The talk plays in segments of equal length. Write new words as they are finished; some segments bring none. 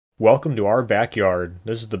Welcome to our backyard.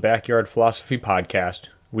 This is the Backyard Philosophy Podcast.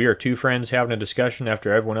 We are two friends having a discussion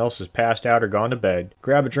after everyone else has passed out or gone to bed.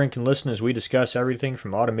 Grab a drink and listen as we discuss everything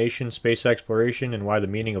from automation, space exploration, and why the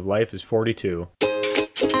meaning of life is 42.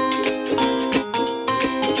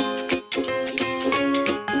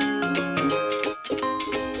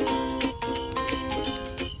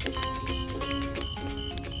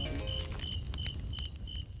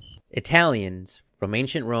 Italians from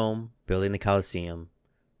ancient Rome building the Colosseum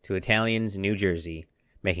to Italians in New Jersey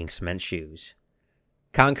making cement shoes.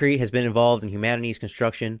 Concrete has been involved in humanity's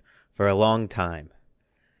construction for a long time.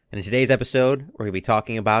 And in today's episode, we're going to be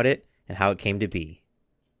talking about it and how it came to be.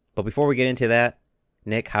 But before we get into that,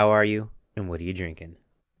 Nick, how are you and what are you drinking?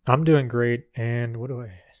 I'm doing great, and what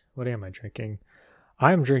am I drinking?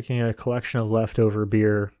 I'm drinking a collection of leftover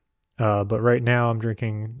beer, but right now I'm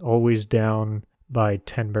drinking Always Down by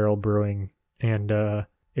 10 Barrel Brewing, and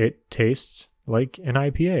it tastes like an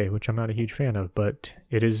IPA, which I'm not a huge fan of, but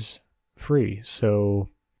it is free, so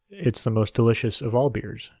it's the most delicious of all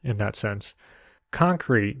beers in that sense.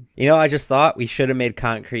 Concrete. You know, I just thought we should have made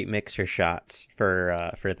concrete mixer shots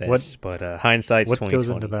for this, but hindsight's 2020. What goes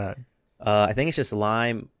into that? I think it's just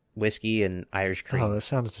lime, whiskey, and Irish cream. Oh, that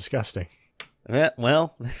sounds disgusting.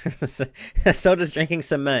 Well, so does drinking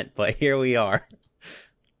cement, but here we are.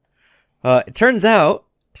 It turns out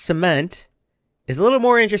cement is a little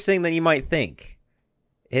more interesting than you might think.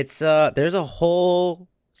 It's there's a whole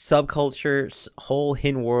subculture, whole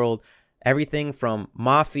hidden world, everything from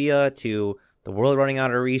mafia to the world running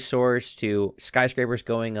out of resource to skyscrapers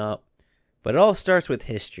going up. But it all starts with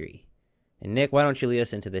history. And Nick, why don't you lead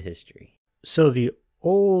us into the history? So the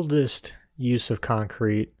oldest use of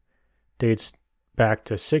concrete dates back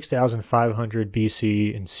to 6,500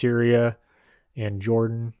 BC in Syria and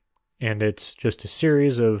Jordan. And it's just a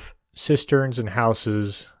series of cisterns and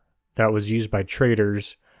houses that was used by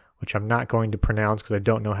traders, which I'm not going to pronounce because I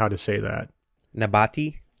don't know how to say that.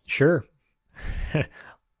 Nabati? Sure.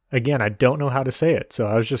 Again, I don't know how to say it, so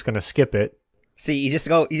I was just going to skip it. See, you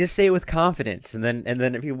just say it with confidence, and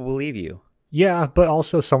then people believe you. Yeah, but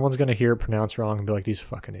also someone's going to hear it pronounced wrong and be like, these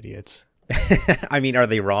fucking idiots. I mean, are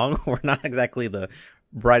they wrong? We're not exactly the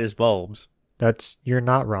brightest bulbs. You're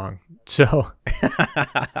not wrong. So...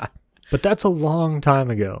 But that's a long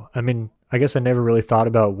time ago. I mean, I guess I never really thought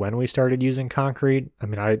about when we started using concrete. I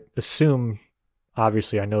mean, I assume,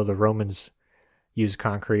 obviously, I know the Romans used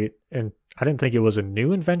concrete, and I didn't think it was a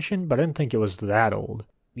new invention, but I didn't think it was that old.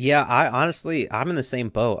 Yeah, I'm in the same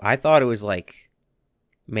boat. I thought it was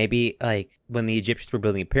maybe when the Egyptians were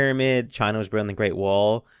building a pyramid, China was building the Great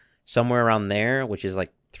Wall, somewhere around there, which is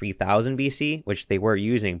 3000 BC, which they were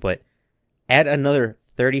using, but add another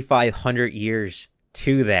 3,500 years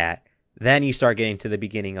to that. Then you start getting to the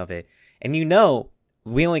beginning of it. And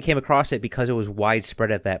we only came across it because it was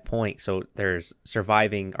widespread at that point. So there's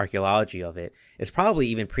surviving archaeology of it. It's probably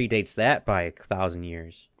even predates that by 1,000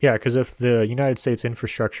 years. Yeah, because if the United States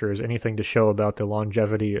infrastructure is anything to show about the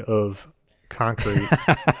longevity of concrete,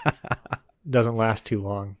 doesn't last too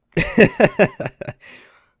long.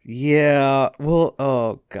 Yeah, well,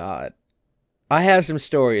 oh God. I have some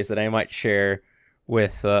stories that I might share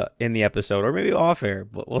with in the episode, or maybe off air,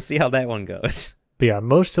 but we'll see how that one goes. But yeah,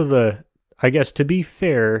 most of I guess to be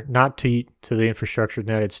fair, not to the infrastructure of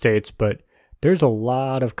the United States, but there's a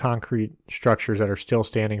lot of concrete structures that are still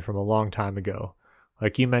standing from a long time ago.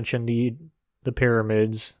 Like you mentioned, the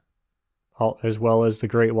pyramids, as well as the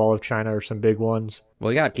Great Wall of China are some big ones.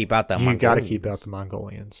 Well, you got to keep out the Mongolians. You got to keep out the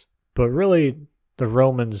Mongolians. But really, the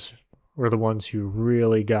Romans were the ones who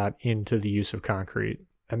really got into the use of concrete.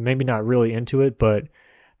 And maybe not really into it, but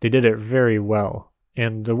they did it very well.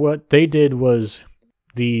 And what they did was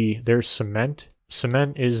there's cement.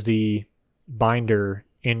 Cement is the binder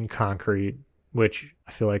in concrete, which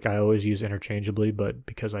I feel like I always use interchangeably, but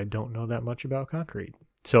because I don't know that much about concrete.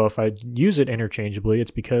 So if I use it interchangeably, it's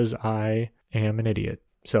because I am an idiot.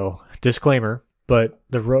 So disclaimer, but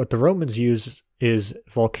the Romans used is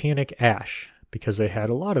volcanic ash because they had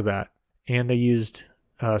a lot of that. And they used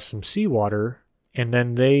some seawater. And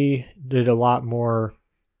then they did a lot more,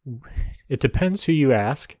 it depends who you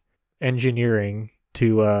ask, engineering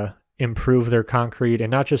to improve their concrete,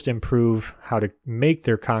 and not just improve how to make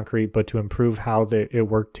their concrete, but to improve how it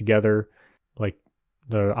worked together. Like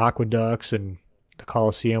the aqueducts and the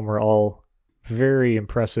Colosseum were all very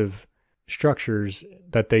impressive structures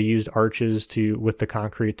that they used arches with the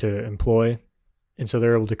concrete to employ. And so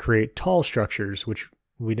they're able to create tall structures, which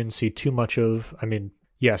we didn't see too much of. I mean,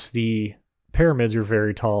 yes, the pyramids are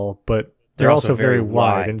very tall, but they're also very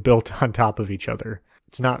wide and built on top of each other.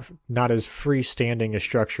 It's not as freestanding a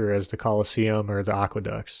structure as the Colosseum or the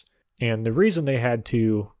aqueducts. And the reason they had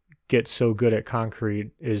to get so good at concrete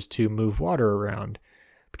is to move water around,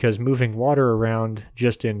 because moving water around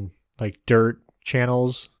just in like dirt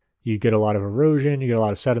channels, you get a lot of erosion, you get a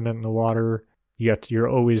lot of sediment in the water. You're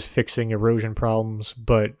always fixing erosion problems,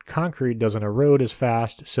 but concrete doesn't erode as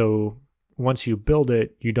fast. So once you build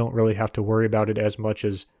it, you don't really have to worry about it as much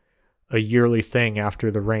as a yearly thing after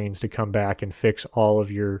the rains to come back and fix all of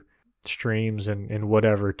your streams and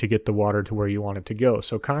whatever to get the water to where you want it to go.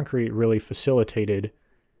 So concrete really facilitated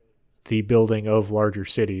the building of larger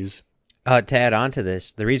cities. To add on to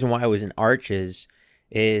this, the reason why it was in arches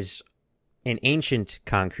is in ancient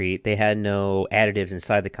concrete, they had no additives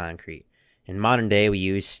inside the concrete. In modern day, we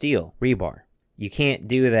use steel, rebar. You can't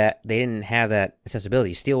do that. They didn't have that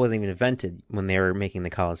accessibility. Steel wasn't even invented when they were making the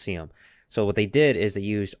Colosseum. So what they did is they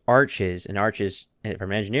used arches, and arches,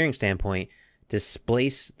 from an engineering standpoint,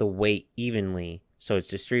 displace the weight evenly. So it's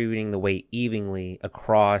distributing the weight evenly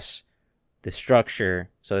across the structure,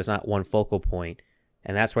 so it's not one focal point.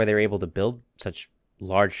 And that's why they were able to build such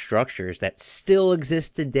large structures that still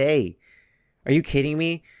exist today. Are you kidding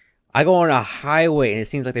me? I go on a highway and it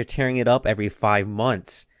seems like they're tearing it up every 5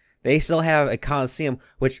 months. They still have a Colosseum,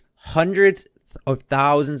 which hundreds of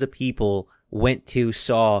thousands of people went to,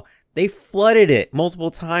 saw. They flooded it multiple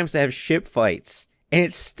times to have ship fights, and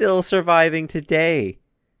it's still surviving today.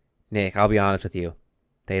 Nick, I'll be honest with you.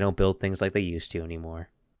 They don't build things like they used to anymore.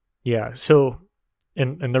 Yeah, so,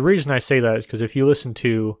 and the reason I say that is because if you listen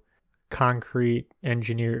to concrete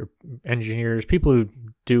engineers, people who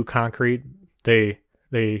do concrete, they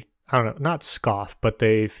I don't know, not scoff, but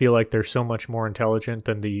they feel like they're so much more intelligent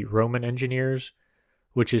than the Roman engineers,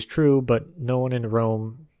 which is true, but no one in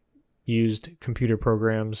Rome used computer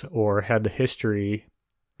programs or had the history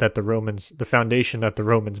that the foundation that the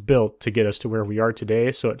Romans built to get us to where we are today.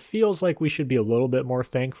 So it feels like we should be a little bit more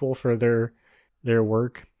thankful for their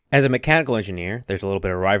work. As a mechanical engineer, there's a little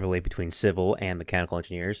bit of rivalry between civil and mechanical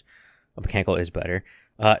engineers. Mechanical is better.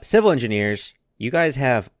 Civil engineers, you guys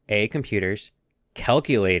have computers,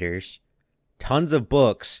 calculators, tons of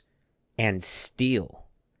books, and steel.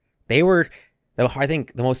 I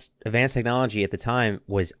think the most advanced technology at the time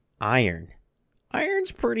was iron.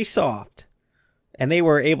 Iron's pretty soft. And they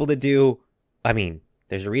were able to do,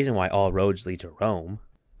 there's a reason why all roads lead to Rome.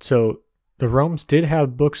 So the Romans did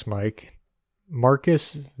have books, Mike.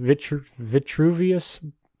 Marcus Vitruvius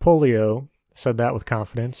Pollio, said that with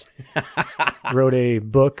confidence, wrote a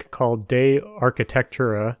book called De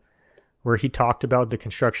Architectura, where he talked about the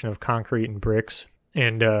construction of concrete and bricks.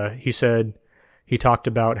 And he talked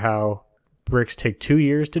about how bricks take 2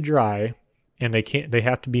 years to dry, and they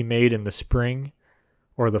have to be made in the spring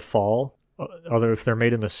or the fall. Although if they're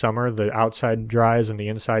made in the summer, the outside dries and the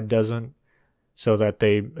inside doesn't, so that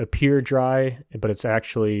they appear dry, but it's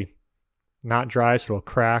actually not dry, so it'll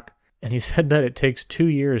crack. And he said that it takes 2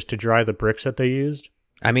 years to dry the bricks that they used.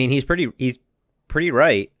 He's pretty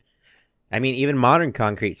right. Even modern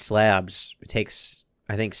concrete slabs, it takes,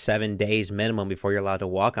 I think, 7 days minimum before you're allowed to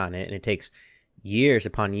walk on it, and it takes years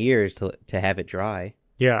upon years to have it dry.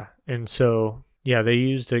 Yeah, and so, they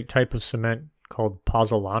used a type of cement called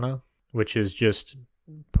pozzolana, which is just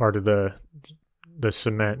part of the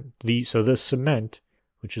cement. So this cement,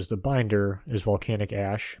 which is the binder, is volcanic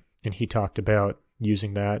ash, and he talked about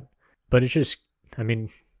using that. But it's just, I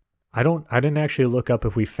didn't actually look up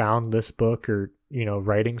if we found this book or,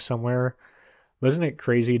 writing somewhere. Wasn't it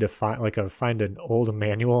crazy to find an old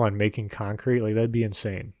manual on making concrete? Like, that'd be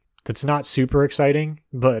insane. That's not super exciting,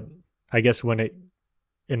 but I guess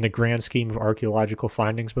in the grand scheme of archaeological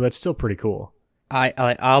findings, but that's still pretty cool.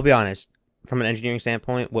 I'll be honest, from an engineering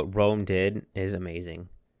standpoint, what Rome did is amazing.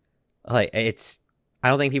 I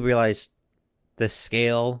don't think people realize the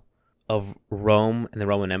scale of Rome and the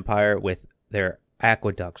Roman Empire with their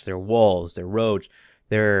aqueducts, their walls, their roads,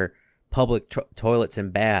 their public toilets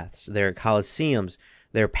and baths, their colosseums,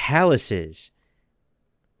 their palaces.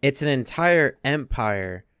 It's an entire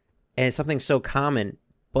empire, and it's something so common,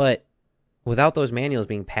 but without those manuals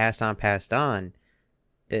being passed on,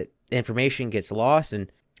 information gets lost.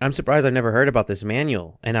 And I'm surprised I've never heard about this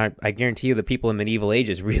manual, and I guarantee you the people in medieval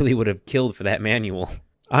ages really would have killed for that manual.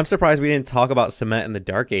 I'm surprised we didn't talk about cement in the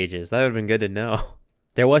Dark Ages. That would have been good to know.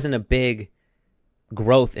 There wasn't a big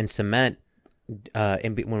growth in cement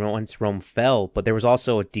once Rome fell, but there was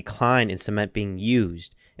also a decline in cement being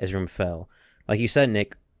used as Rome fell. Like you said,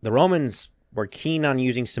 Nick, the Romans were keen on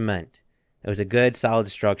using cement. It was a good, solid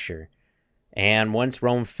structure. And once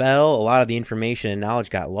Rome fell, a lot of the information and knowledge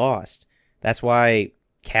got lost. That's why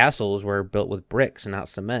castles were built with bricks and not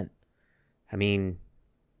cement.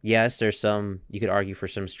 Yes, there's you could argue for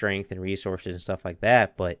some strength and resources and stuff like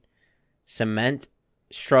that, but cement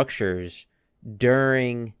structures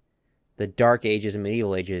during the Dark Ages and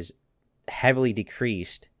Medieval Ages heavily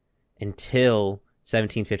decreased until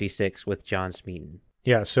 1756 with John Smeaton.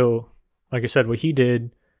 Yeah, so like I said, what he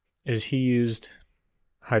did is he used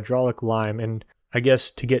hydraulic lime, and I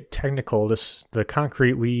guess to get technical, the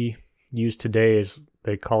concrete we use today is,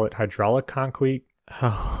 they call it hydraulic concrete.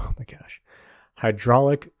 Oh my gosh.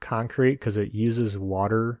 Hydraulic concrete because it uses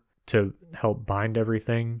water to help bind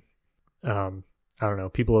everything. I don't know.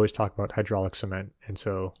 People always talk about hydraulic cement, and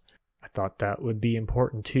so I thought that would be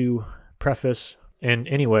important to preface. And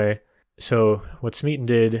anyway, so what Smeaton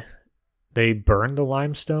did, they burned the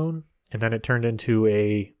limestone, and then it turned into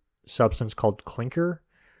a substance called clinker,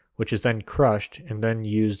 which is then crushed and then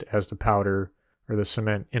used as the powder or the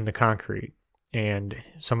cement in the concrete. And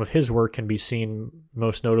some of his work can be seen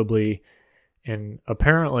most notably in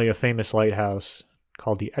apparently a famous lighthouse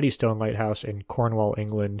called the Eddystone Lighthouse in Cornwall,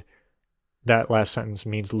 England. That last sentence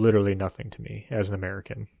means literally nothing to me as an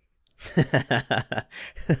American.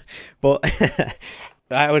 Well,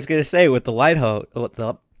 I was gonna say with the lighthouse,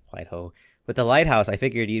 I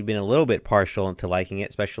figured you'd been a little bit partial into liking it,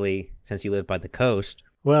 especially since you live by the coast.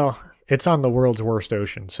 Well, it's on the world's worst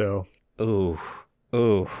ocean, so. Ooh,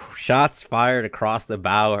 shots fired across the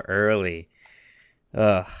bow early.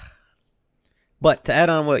 Ugh. But to add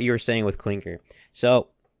on what you were saying with clinker, so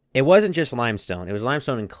it wasn't just limestone; it was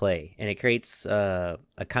limestone and clay, and it creates a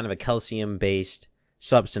kind of a calcium-based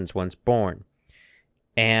substance once born.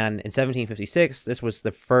 And in 1756, this was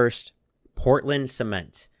the first Portland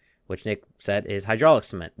cement, which Nick said is hydraulic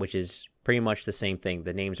cement, which is pretty much the same thing.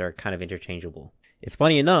 The names are kind of interchangeable. It's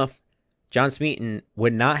funny enough, John Smeaton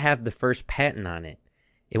would not have the first patent on it.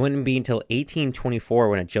 It wouldn't be until 1824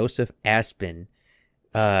 when a Joseph Aspin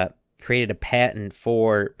created a patent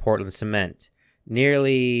for Portland cement,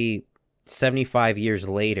 nearly 75 years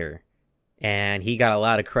later. And he got a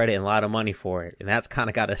lot of credit and a lot of money for it. And that's kind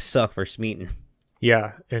of got to suck for Smeaton.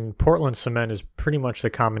 Yeah, and Portland cement is pretty much the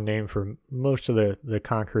common name for most of the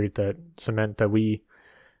concrete, that cement that we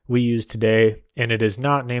use today. And it is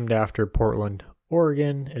not named after Portland,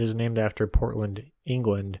 Oregon. It is named after Portland,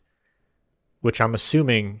 England, which I'm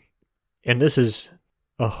assuming, and this is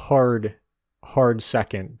a hard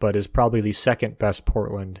second, but is probably the second best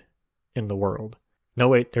Portland in the world. No,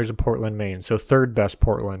 wait, there's a Portland, Maine. So third best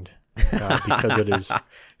Portland because it is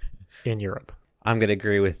in Europe. I'm going to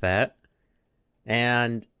agree with that.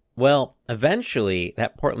 And, well, eventually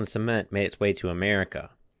that Portland cement made its way to America.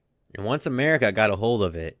 And once America got a hold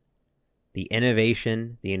of it, the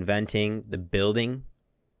innovation, the inventing, the building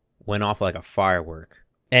went off like a firework.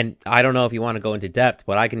 And I don't know if you want to go into depth,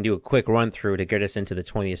 but I can do a quick run through to get us into the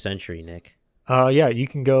 20th century, Nick. Yeah, you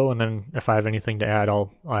can go, and then if I have anything to add,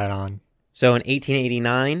 I'll add on. So in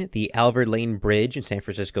 1889, the Albert Lane Bridge in San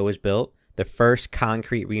Francisco was built, the first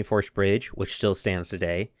concrete reinforced bridge, which still stands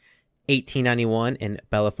today. 1891 in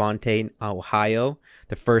Bellefontaine, Ohio,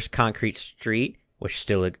 the first concrete street, which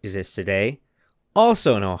still exists today.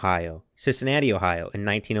 Also in Ohio, Cincinnati, Ohio, in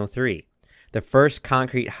 1903, the first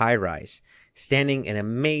concrete high-rise, standing an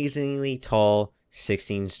amazingly tall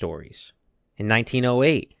 16 stories. In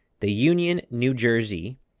 1908, the Union, New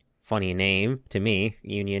Jersey, funny name to me,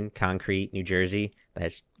 Union, Concrete, New Jersey, I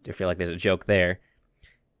feel like there's a joke there.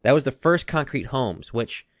 That was the first concrete homes,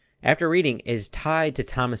 which, after reading, is tied to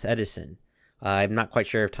Thomas Edison. I'm not quite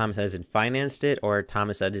sure if Thomas Edison financed it or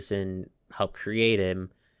Thomas Edison helped create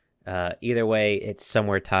him. Either way, it's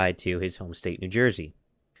somewhere tied to his home state, New Jersey.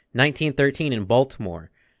 1913 in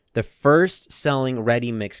Baltimore, the first selling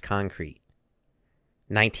ready-mix concrete.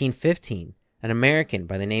 1915, an American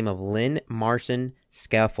by the name of Lynn Marson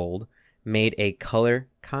Scaffold made a color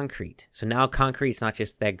concrete. So now concrete's not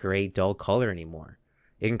just that gray, dull color anymore.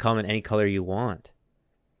 It can come in any color you want.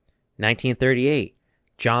 1938,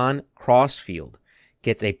 John Crossfield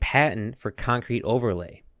gets a patent for concrete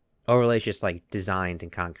overlay. Overlay is just like designs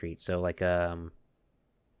in concrete. So like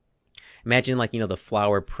imagine like, the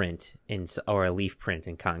flower print or a leaf print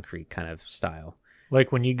in concrete kind of style.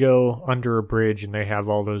 Like when you go under a bridge and they have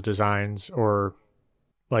all those designs, or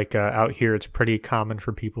like out here, it's pretty common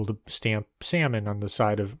for people to stamp salmon on the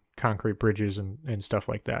side of concrete bridges and stuff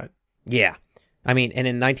like that. Yeah. I mean, and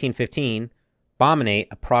in 1915, bombinate,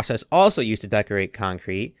 a process also used to decorate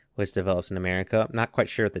concrete, was developed in America. I'm not quite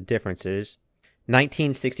sure what the difference is.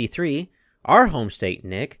 1963, our home state,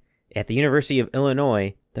 Nick, at the University of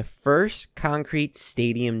Illinois, the first concrete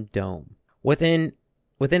stadium dome. Within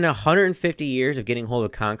 150 years of getting hold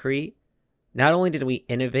of concrete, not only did we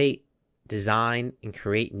innovate, design, and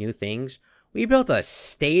create new things, we built a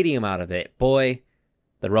stadium out of it. Boy,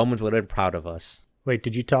 the Romans would have been proud of us. Wait,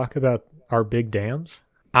 did you talk about our big dams?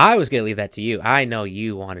 I was going to leave that to you. I know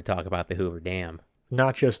you want to talk about the Hoover Dam.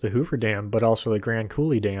 not just the Hoover Dam, but also the Grand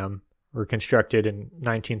Coulee Dam were constructed in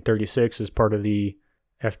 1936 as part of the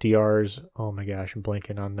FDR's, oh my gosh, I'm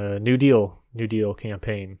blanking on the New Deal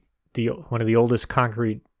campaign. One of the oldest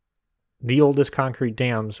concrete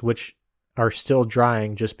dams, which are still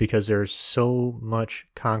drying just because there's so much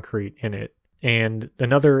concrete in it. And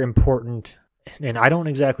another important, and I don't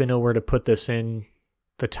exactly know where to put this in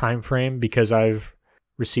the time frame because I've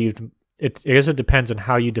received it. I guess it depends on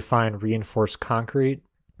how you define reinforced concrete.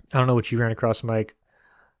 I don't know what you ran across, Mike.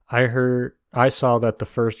 I saw that the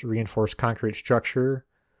first reinforced concrete structure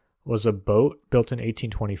was a boat built in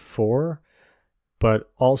 1824,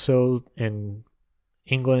 but also in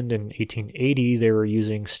England in 1880 they were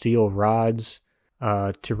using steel rods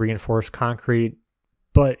to reinforce concrete.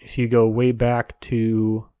 But if you go way back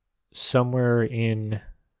to somewhere in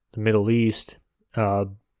the Middle East,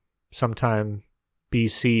 sometime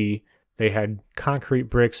BC, they had concrete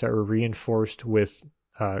bricks that were reinforced with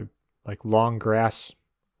like long grass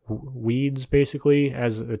weeds, basically,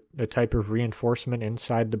 as a type of reinforcement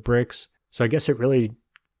inside the bricks. So I guess it really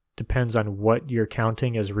depends on what you're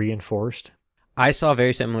counting as reinforced. I saw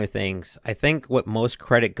very similar things. I think what most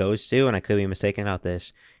credit goes to, and I could be mistaken about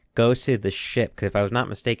this, goes to the ship. Because if I was not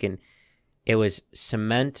mistaken, it was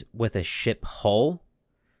cement with a ship hull.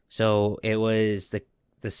 So it was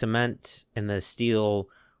the cement and the steel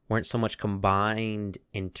weren't so much combined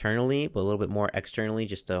internally, but a little bit more externally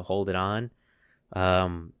just to hold it on.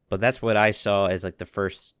 But that's what I saw as like the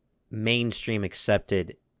first mainstream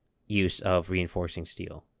accepted use of reinforcing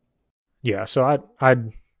steel. Yeah, so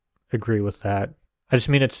I'd agree with that. I just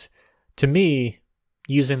mean, it's, to me,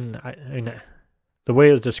 using the way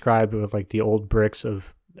it was described with like the old bricks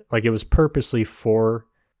of like it was purposely for,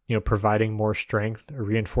 providing more strength or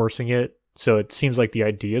reinforcing it. So it seems like the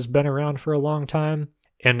idea has been around for a long time.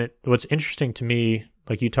 And what's interesting to me,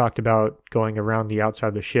 like you talked about going around the outside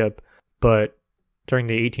of the ship, but during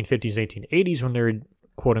the 1850s, 1880s, when they were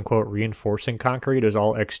quote unquote reinforcing concrete, it was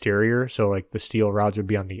all exterior. So like the steel rods would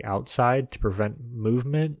be on the outside to prevent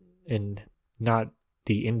movement and not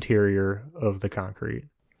the interior of the concrete.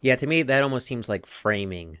 Yeah, to me that almost seems like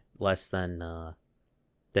framing less than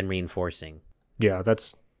reinforcing. Yeah,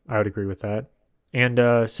 I would agree with that.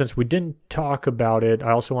 And since we didn't talk about it,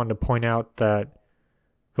 I also wanted to point out that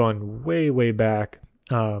going way, way back,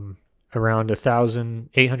 around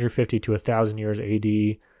 850 to 1,000 years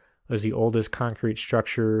AD, was the oldest concrete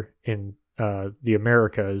structure in the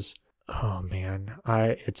Americas. Oh man,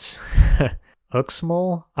 it's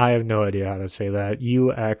Uxmal. I have no idea how to say that.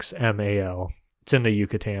 Uxmal. It's in the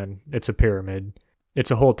Yucatan. It's a pyramid. It's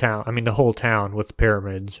a whole town. I mean, the whole town with the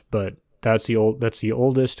pyramids, but that's the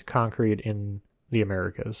oldest concrete in the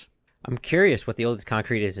Americas. I'm curious what the oldest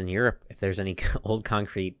concrete is in Europe, if there's any old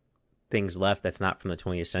concrete things left that's not from the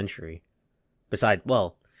 20th century.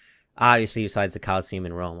 Obviously besides the Colosseum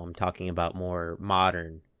in Rome, I'm talking about more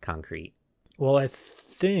modern concrete. Well, I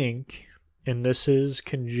think, and this is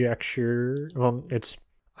conjecture,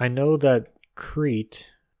 I know that Crete,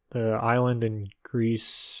 the island in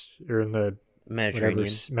Greece, or in the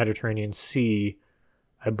Mediterranean Sea,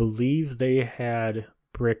 I believe they had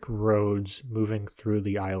brick roads moving through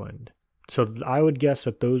the island. So I would guess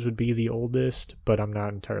that those would be the oldest, but I'm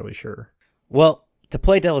not entirely sure. Well, to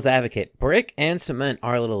play devil's advocate, brick and cement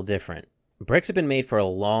are a little different. Bricks have been made for a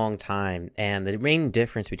long time, and the main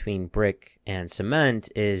difference between brick and cement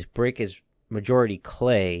is brick is majority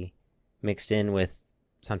clay mixed in with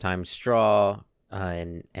sometimes straw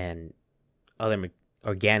and other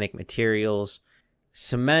organic materials.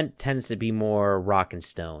 Cement tends to be more rock and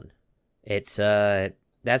stone. It's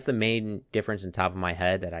that's the main difference in top of my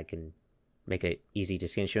head that I can make a easy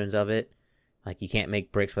distinction of it. Like, you can't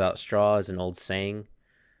make bricks without straw is an old saying.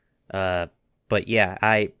 But yeah,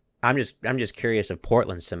 I'm just curious of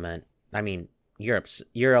Portland cement. I mean, Europe,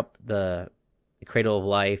 the cradle of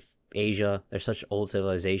life, Asia, they're such old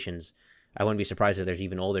civilizations. I wouldn't be surprised if there's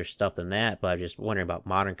even older stuff than that, but I'm just wondering about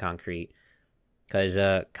modern concrete.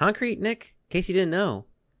 Because concrete, Nick, in case you didn't know,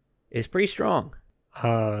 is pretty strong.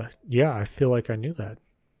 Yeah, I feel like I knew that.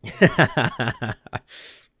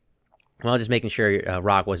 Well, just making sure a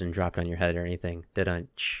rock wasn't dropped on your head or anything.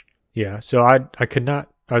 Yeah, so I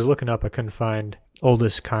was looking up, I couldn't find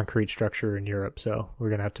oldest concrete structure in Europe, so we're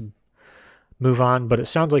going to have to move on. But it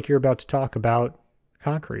sounds like you're about to talk about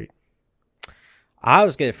concrete. I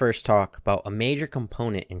was going to first talk about a major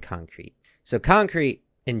component in concrete. So concrete,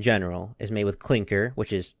 in general, is made with clinker,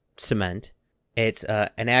 which is cement. It's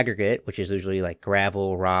an aggregate, which is usually like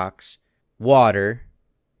gravel, rocks, water,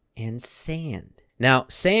 and sand. Now,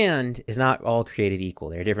 sand is not all created equal.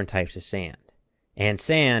 There are different types of sand. And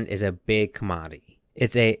sand is a big commodity.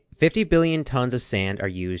 It's a 50 billion tons of sand are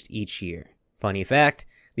used each year. Funny fact,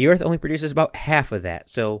 the Earth only produces about half of that,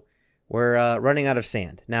 so we're running out of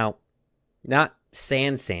sand. Now, not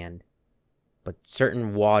sand, but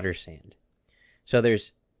certain water sand. So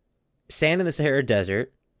there's sand in the Sahara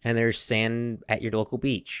Desert, and there's sand at your local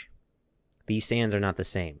beach. These sands are not the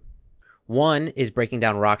same. One is breaking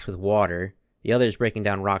down rocks with water, the other is breaking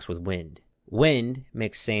down rocks with wind. Wind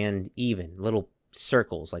makes sand even, little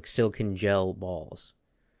circles like silicon gel balls,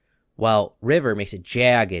 while river makes it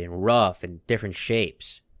jagged and rough and different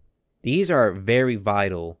shapes. These are very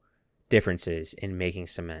vital differences in making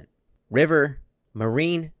cement. River,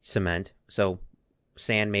 marine cement, so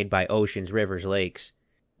sand made by oceans, rivers, lakes,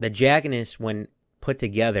 the jaggedness when put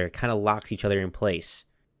together kind of locks each other in place.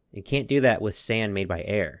 You can't do that with sand made by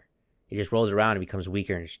air. It just rolls around and becomes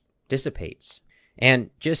weaker and dissipates. And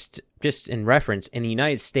just in reference, in the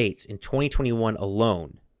United States, in 2021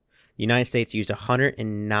 alone, the United States used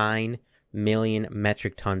 109 million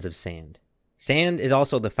metric tons of sand. Sand is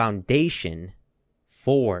also the foundation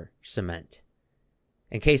for cement.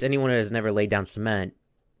 In case anyone has never laid down cement,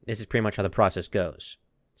 this is pretty much how the process goes.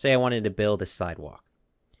 Say I wanted to build a sidewalk.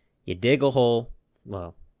 You dig a hole,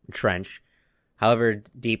 well, a trench, however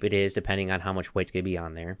deep it is, depending on how much weight's going to be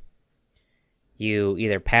on there. You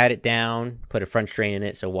either pat it down, put a French drain in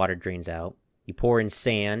it so water drains out. You pour in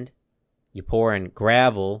sand. You pour in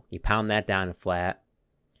gravel. You pound that down and flat.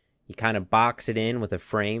 You kind of box it in with a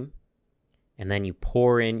frame. And then you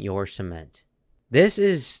pour in your cement. This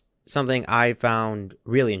is something I found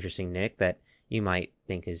really interesting, Nick, that you might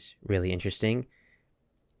think is really interesting.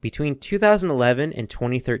 Between 2011 and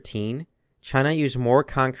 2013, China used more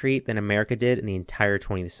concrete than America did in the entire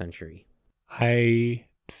 20th century. I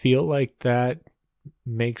feel like that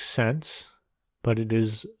makes sense, but it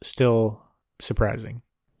is still surprising.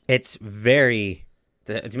 It's very,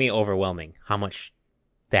 to me, overwhelming how much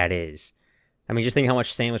that is. I mean, just think how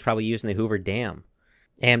much sand was probably used in the Hoover Dam.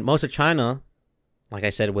 And most of China, like I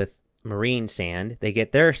said, with marine sand, they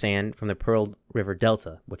get their sand from the Pearl River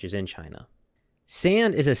Delta, which is in China.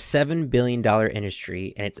 Sand is a $7 billion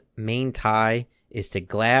industry, and its main tie is to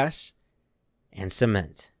glass and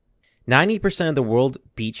cement. 90% of the world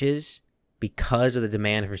beaches, because of the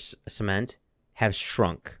demand for cement, have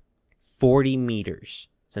shrunk 40 meters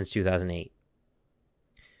since 2008.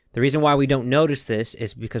 The reason why we don't notice this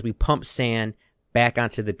is because we pump sand back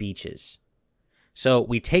onto the beaches. So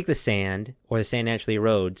we take the sand, or the sand naturally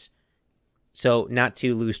erodes. So not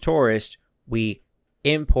to lose tourists, we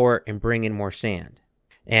import and bring in more sand.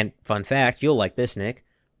 And fun fact, you'll like this, Nick.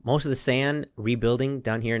 Most of the sand rebuilding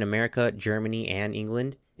down here in America, Germany, and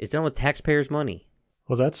England is done with taxpayers' money.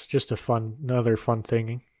 Well, that's just another fun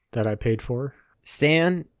thing that I paid for.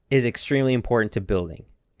 Sand is extremely important to building.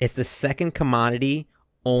 It's the second commodity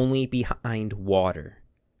only behind water.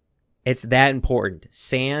 It's that important.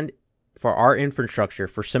 Sand, for our infrastructure,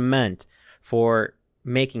 for cement, for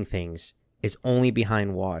making things, is only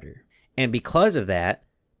behind water. And because of that,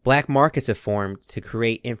 black markets have formed to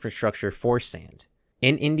create infrastructure for sand.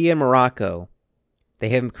 In India and Morocco, they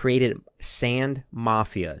have created sand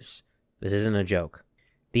mafias. This isn't a joke.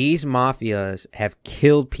 These mafias have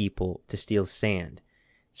killed people to steal sand.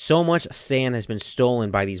 So much sand has been stolen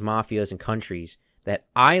by these mafias and countries that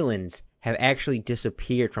islands have actually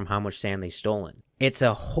disappeared from how much sand they've stolen. It's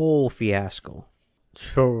a whole fiasco.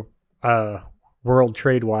 So, world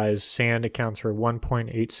trade-wise, sand accounts for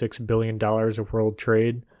 $1.86 billion of world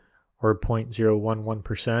trade, or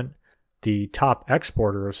 0.011%. The top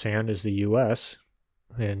exporter of sand is the U.S.,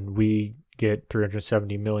 and we get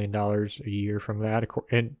 $370 million a year from that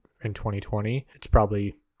in 2020. It's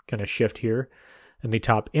probably going to shift here. And the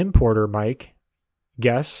top importer, Mike,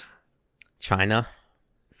 guess? China.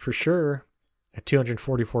 For sure, at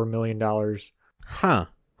 $244 million. Huh.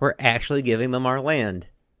 We're actually giving them our land.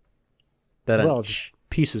 Well,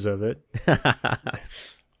 pieces of it.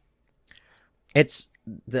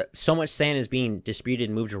 So much sand is being disputed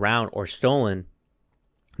and moved around or stolen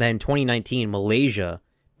that in 2019, Malaysia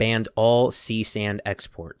banned all sea sand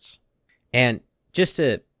exports. And just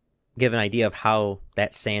to give an idea of how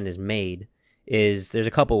that sand is made, there's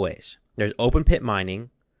a couple ways. There's open pit mining,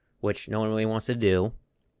 which no one really wants to do.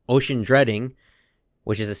 Ocean dredging,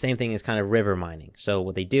 which is the same thing as kind of river mining. So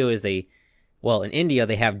what they do is in India,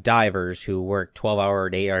 they have divers who work 12-hour or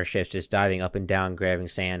 8-hour shifts just diving up and down, grabbing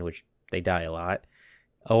sand, which they die a lot.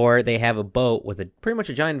 Or they have a boat with pretty much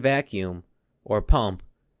a giant vacuum or pump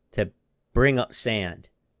to bring up sand.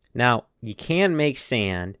 Now, you can make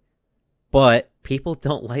sand, but people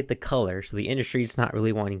don't like the color, so the industry is not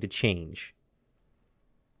really wanting to change.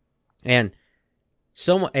 And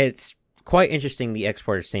it's quite interesting, the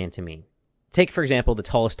export of sand to me. Take, for example, the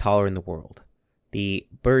tallest tower in the world, the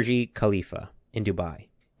Burj Khalifa in Dubai.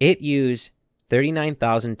 It used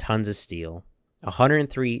 39,000 tons of steel,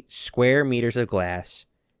 103 square meters of glass,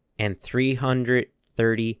 and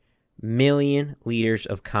 330 million liters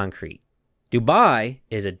of concrete. Dubai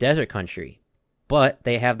is a desert country, but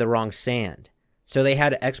they have the wrong sand. So they had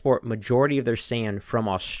to export majority of their sand from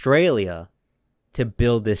Australia to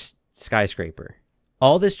build this skyscraper.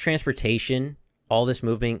 All this transportation, all this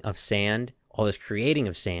moving of sand, all this creating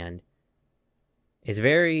of sand is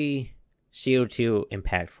very CO2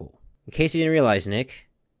 impactful. In case you didn't realize, Nick,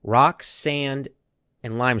 rock, sand,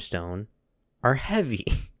 and limestone are heavy.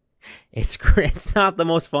 It's not the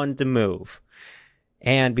most fun to move.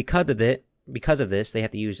 And because of this, they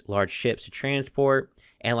have to use large ships to transport.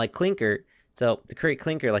 And like clinker, so to create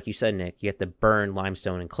clinker, like you said, Nick, you have to burn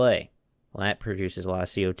limestone and clay. Well, that produces a lot of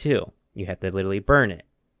CO2. You have to literally burn it.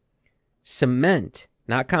 Cement,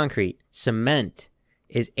 not concrete, cement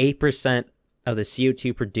is 8% of the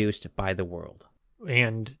CO2 produced by the world.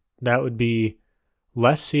 And that would be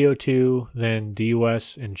less CO2 than the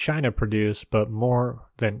US and China produce, but more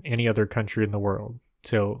than any other country in the world.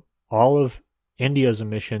 So all of India's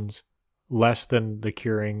emissions, less than the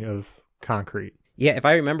curing of concrete. Yeah, if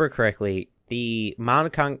I remember correctly, the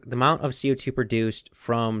amount of CO2 produced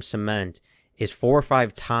from cement is 4 or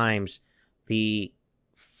 5 times the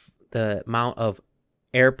amount of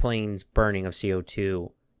airplanes burning of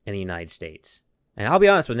CO2 in the United States. And I'll be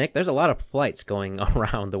honest with Nick, there's a lot of flights going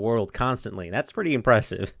around the world constantly. That's pretty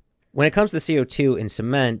impressive. When it comes to CO2 in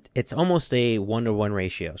cement, it's almost a 1-to-1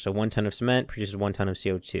 ratio. So 1 ton of cement produces 1 ton of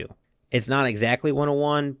CO2. It's not exactly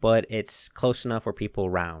 1-to-1, but it's close enough where people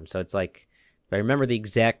round. So it's like, if I remember the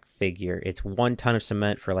exact figure, it's 1 ton of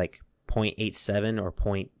cement for like 0.87 or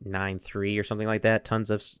 0.93 or something like that, tons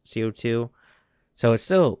of CO2. So it's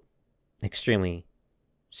still extremely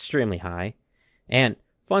high. And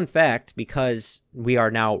fun fact, because we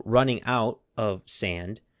are now running out of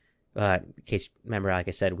sand, in case, remember, like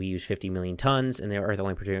I said, we use 50 million tons and the Earth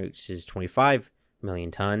only produces 25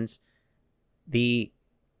 million tons. The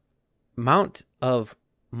amount of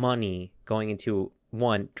money going into,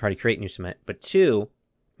 1, try to create new cement, but 2,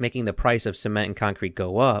 making the price of cement and concrete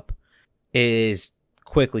go up is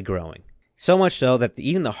quickly growing. So much so that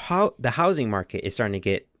even the housing market is starting to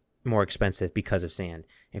get more expensive because of sand.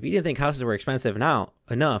 If you didn't think houses were expensive enough,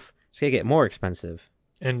 it's going to get more expensive.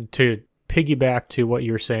 And to piggyback to what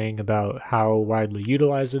you're saying about how widely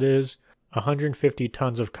utilized it is, 150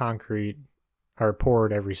 tons of concrete are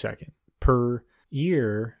poured every second. Per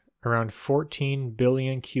year, around 14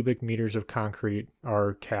 billion cubic meters of concrete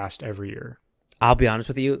are cast every year. I'll be honest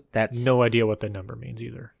with you, that's no idea what that number means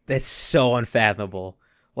either. That's so unfathomable.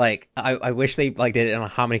 Like, I wish they like did it on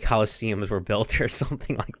how many coliseums were built or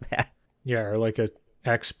something like that. Yeah, or like a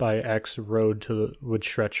X by X road would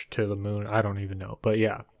stretch to the moon. I don't even know, but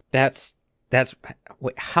yeah. That's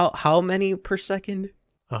wait, how many per second?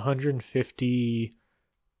 150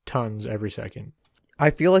 tons every second. I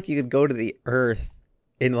feel like you could go to the Earth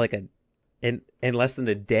in like in less than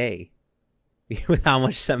a day with how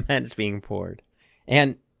much cement is being poured.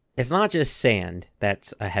 And it's not just sand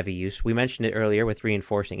that's a heavy use. We mentioned it earlier with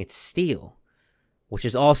reinforcing. It's steel, which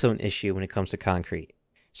is also an issue when it comes to concrete.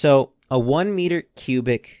 So a 1 meter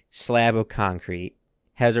cubic slab of concrete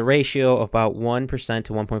has a ratio of about 1%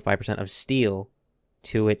 to 1.5% of steel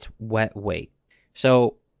to its wet weight.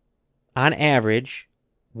 So on average,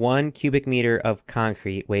 1 cubic meter of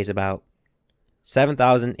concrete weighs about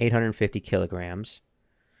 7,850 kilograms.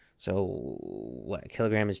 So what, a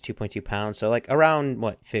kilogram is 2.2 pounds. So like around,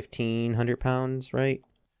 1,500 pounds, right?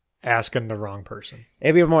 Asking the wrong person.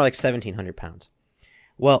 It'd be more like 1,700 pounds.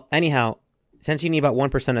 Well, anyhow, since you need about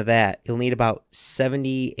 1% of that, you'll need about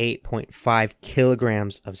 78.5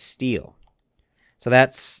 kilograms of steel.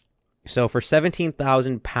 So for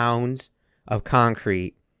 17,000 pounds of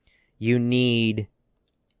concrete, you need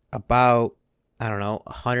about,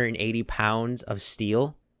 180 pounds of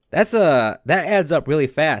steel. That adds up really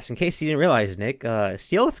fast. In case you didn't realize, Nick,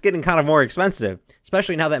 steel is getting kind of more expensive,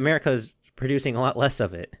 especially now that America is producing a lot less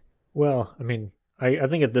of it. Well, I mean, I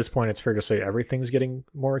think at this point it's fair to say everything's getting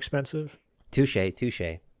more expensive. Touche.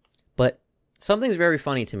 But something's very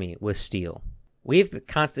funny to me with steel. We've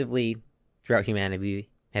constantly throughout humanity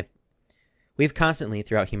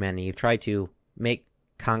tried to make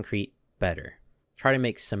concrete better, try to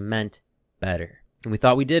make cement better, and we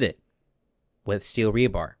thought we did it with steel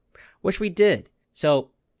rebar, which we did. So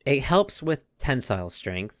it helps with tensile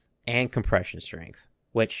strength and compression strength,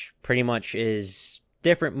 which pretty much is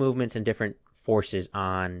different movements and different forces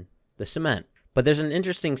on the cement. But there's an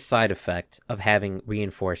interesting side effect of having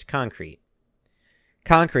reinforced concrete.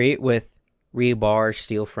 Concrete with rebar,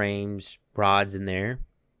 steel frames, rods in there.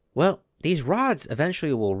 Well, these rods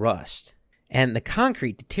eventually will rust, and the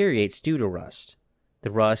concrete deteriorates due to rust.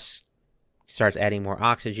 The rust starts adding more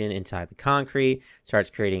oxygen inside the concrete, starts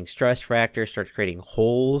creating stress fractures, starts creating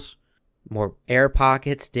holes, more air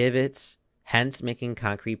pockets, divots, hence making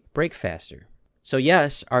concrete break faster. So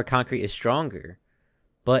yes, our concrete is stronger,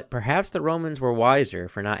 but perhaps the Romans were wiser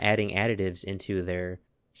for not adding additives into their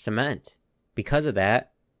cement. Because of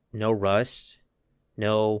that, no rust,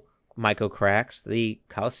 no micro cracks. The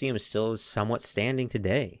Colosseum is still somewhat standing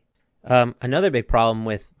today. Another big problem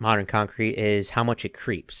with modern concrete is how much it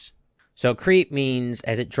creeps. So creep means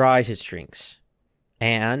as it dries, it shrinks.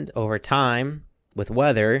 And over time, with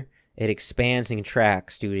weather, it expands and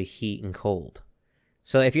contracts due to heat and cold.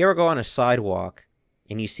 So if you ever go on a sidewalk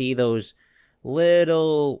and you see those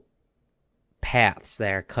little paths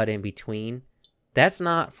that are cut in between, that's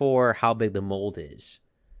not for how big the mold is.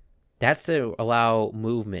 That's to allow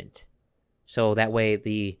movement. So that way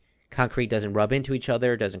the concrete doesn't rub into each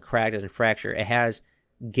other, doesn't crack, doesn't fracture. It has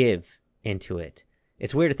give into it.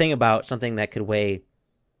 It's weird to think about something that could weigh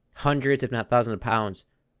hundreds, if not thousands of pounds,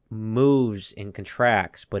 moves and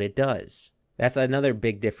contracts, but it does. That's another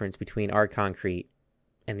big difference between our concrete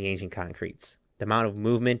and the ancient concretes. The amount of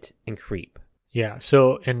movement and creep. Yeah,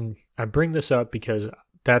 so, and I bring this up because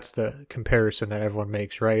that's the comparison that everyone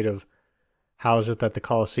makes, right? Of how is it that the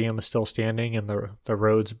Colosseum is still standing and the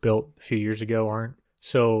roads built a few years ago aren't?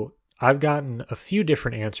 So I've gotten a few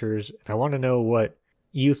different answers, and I want to know what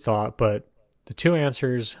you thought, but the two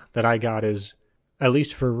answers that I got is, at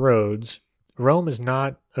least for roads, Rome is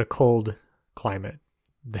not a cold climate.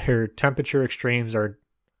 Their temperature extremes are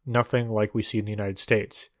nothing like we see in the United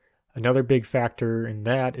States. Another big factor in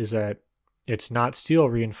that is that it's not steel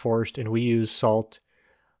reinforced, and we use salt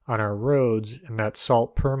on our roads, and that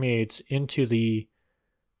salt permeates into the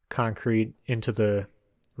concrete, into the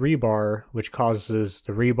rebar, which causes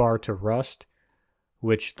the rebar to rust,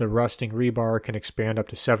 which the rusting rebar can expand up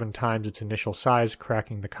to 7 times its initial size,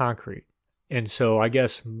 cracking the concrete. And so I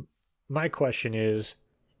guess my question is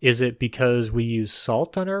it because we use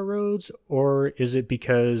salt on our roads, or is it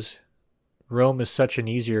because Rome is such an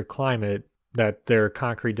easier climate that their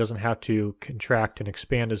concrete doesn't have to contract and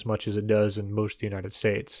expand as much as it does in most of the United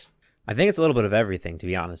States? I think it's a little bit of everything, to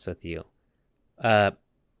be honest with you.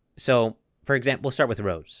 So, for example, we'll start with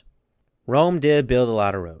roads. Rome did build a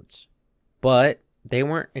lot of roads, but they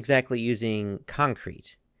weren't exactly using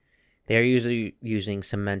concrete. They're usually using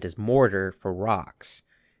cement as mortar for rocks.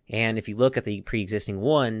 And if you look at the pre-existing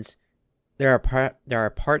ones, there are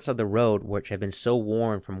parts of the road which have been so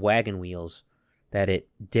worn from wagon wheels that it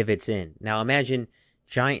divots in. Now imagine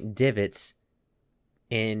giant divots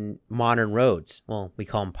in modern roads. Well, we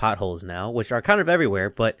call them potholes now, which are kind of everywhere,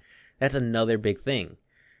 but that's another big thing.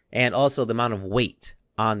 And also the amount of weight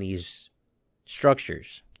on these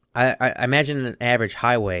structures. I imagine an average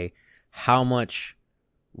highway, how much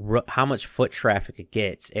foot traffic it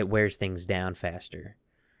gets, it wears things down faster.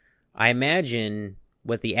 I imagine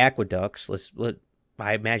with the aqueducts,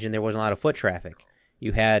 I imagine there wasn't a lot of foot traffic.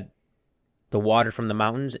 You had the water from the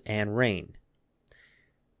mountains and rain.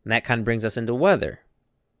 And that kind of brings us into weather.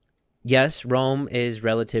 Yes, Rome is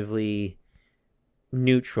relatively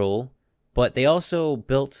neutral, but they also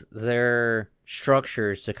built their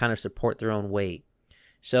structures to kind of support their own weight.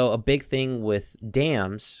 So a big thing with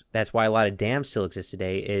dams, that's why a lot of dams still exist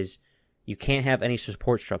today, is you can't have any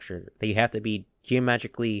support structure. That you have to be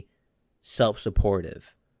geometrically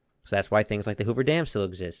self-supportive. So that's why things like the Hoover Dam still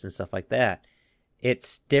exist and stuff like that.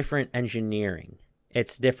 It's different engineering.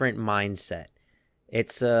 It's different mindset.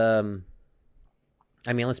 It's, I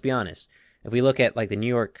mean, let's be honest. If we look at like the New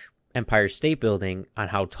York Empire State Building on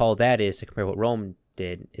how tall that is to compare what Rome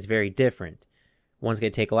did, it's very different. One's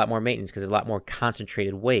going to take a lot more maintenance because there's a lot more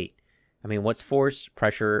concentrated weight. I mean, what's force?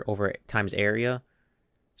 Pressure over times area.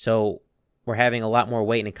 So we're having a lot more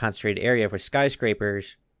weight in a concentrated area for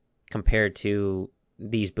skyscrapers compared to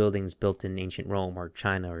these buildings built in ancient Rome or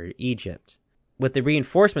China or Egypt. With the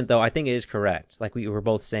reinforcement, though, I think it is correct. Like we were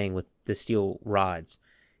both saying with the steel rods.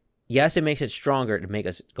 Yes, it makes it stronger to make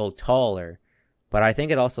us go taller, but I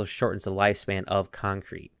think it also shortens the lifespan of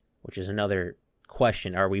concrete, which is another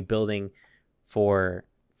question. Are we building for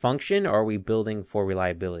function, or are we building for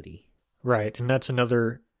reliability? Right, and that's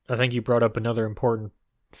another, I think you brought up another important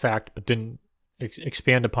fact, but didn't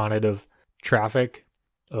expand upon it, of traffic,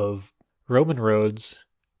 of Roman roads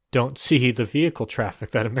don't see the vehicle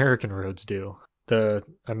traffic that American roads do.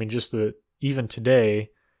 Even today,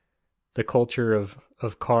 the culture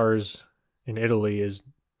of cars in Italy is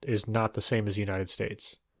not the same as the United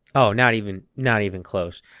States. Oh, not even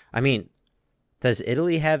close. I mean, does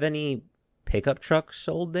Italy have any pickup trucks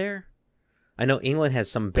sold there? I know England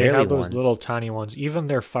has some They barely have those ones. little tiny ones. Even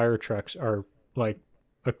their fire trucks are like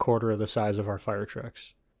a quarter of the size of our fire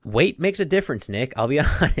trucks. Weight makes a difference, Nick. I'll be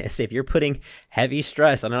honest. If you're putting heavy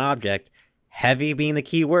stress on an object, heavy being the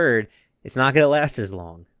key word, it's not going to last as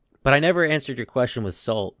long. But I never answered your question with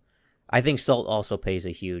salt. I think salt also plays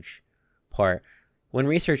a huge part. When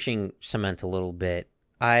researching cement a little bit,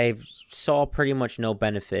 I saw pretty much no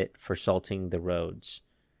benefit for salting the roads.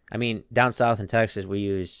 I mean, down south in Texas, we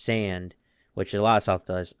use sand, which a lot of South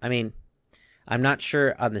does. I mean, I'm not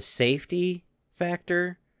sure on the safety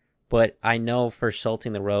factor, but I know for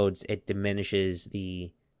salting the roads, it diminishes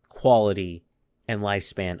the quality and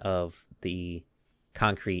lifespan of the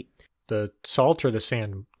concrete. The salt or the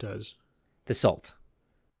sand does? The salt.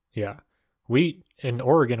 Yeah. In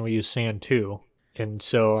Oregon, we use sand too. And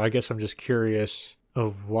so I guess I'm just curious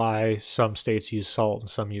of why some states use salt and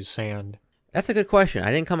some use sand. That's a good question.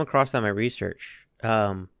 I didn't come across that in my research.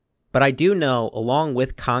 But I do know, along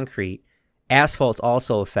with concrete, asphalt's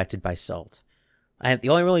also affected by salt. The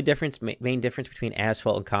only really main difference between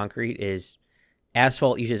asphalt and concrete is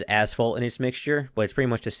asphalt uses asphalt in its mixture, but it's pretty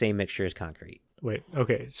much the same mixture as concrete. Wait,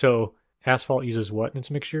 okay. So asphalt uses what in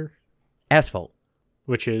its mixture? Asphalt.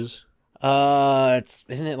 Which is?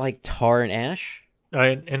 Isn't it like tar and ash?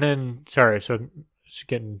 And then, sorry, so it's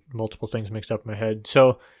getting multiple things mixed up in my head.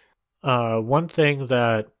 So one thing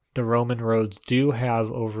that the Roman roads do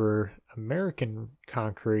have over American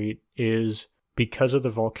concrete is because of the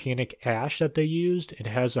volcanic ash that they used, it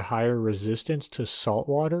has a higher resistance to salt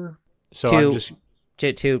water. So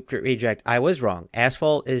to reject, I was wrong.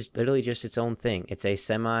 Asphalt is literally just its own thing. It's a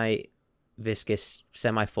semi-viscous,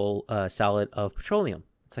 semi-full solid of petroleum.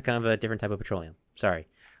 It's like kind of a different type of petroleum. Sorry.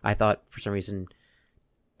 I thought for some reason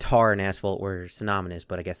tar and asphalt were synonymous,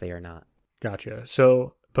 but I guess they are not. Gotcha.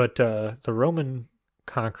 So, but the Roman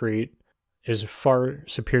concrete is far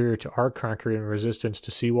superior to our concrete in resistance to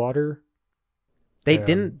seawater. They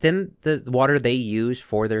didn't the water they use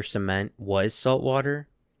for their cement was salt water?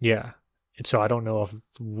 Yeah. And so I don't know if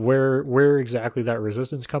where exactly that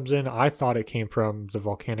resistance comes in. I thought it came from the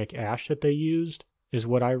volcanic ash that they used, is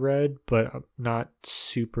what I read, but I'm not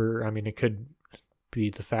super. I mean, it could be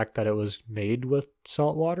the fact that it was made with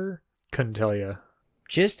salt water. Couldn't tell you.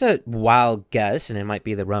 Just a wild guess, and it might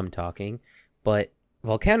be the rum talking, but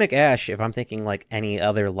volcanic ash, if I'm thinking like any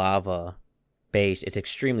other lava base, it's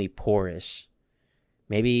extremely porous.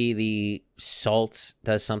 Maybe the salt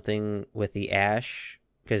does something with the ash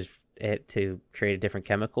to create a different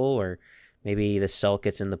chemical, or maybe the salt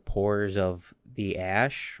gets in the pores of the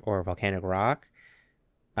ash or volcanic rock.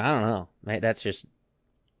 I don't know. That's just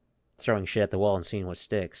throwing shit at the wall and seeing what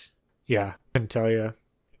sticks. Yeah, couldn't tell you.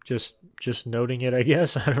 Just noting it, I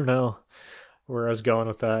guess. I don't know where I was going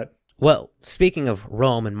with that. Well, speaking of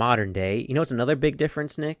Rome in modern day, you know what's another big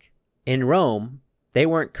difference, Nick? In Rome, they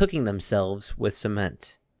weren't cooking themselves with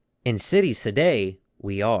cement. In cities today,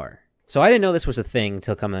 we are. So I didn't know this was a thing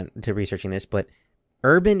till coming to researching this, but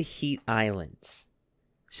urban heat islands.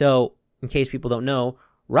 So, in case people don't know,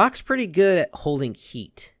 rock's pretty good at holding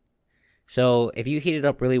heat. So if you heat it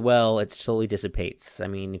up really well, it slowly dissipates. I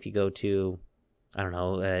mean, if you go to, I don't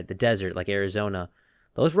know, the desert like Arizona,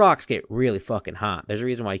 those rocks get really fucking hot. There's a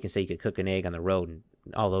reason why you can say you could cook an egg on the road and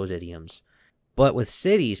all those idioms. But with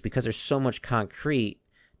cities, because there's so much concrete,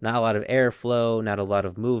 not a lot of airflow, not a lot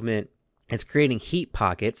of movement, it's creating heat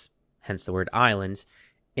pockets, hence the word islands,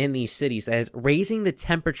 in these cities that is raising the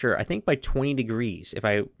temperature, I think by 20 degrees, if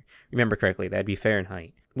I remember correctly. That'd be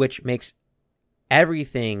Fahrenheit, which makes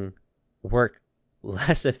everything work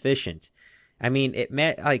less efficient. I mean, it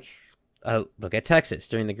meant look at Texas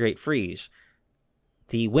during the Great Freeze.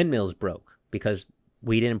 The windmills broke because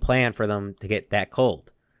we didn't plan for them to get that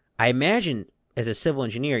cold. I imagine as a civil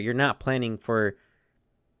engineer, you're not planning for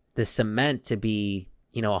the cement to be,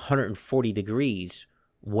 140 degrees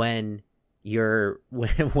when you're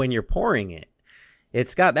pouring it.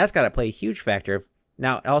 That's got to play a huge factor.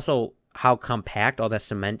 Now, also how compact all that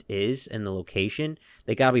cement is in the location.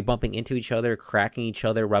 They got to be bumping into each other, cracking each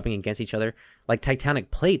other, rubbing against each other, like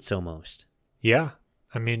tectonic plates almost. Yeah.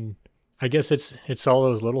 I mean, I guess it's all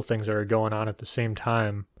those little things that are going on at the same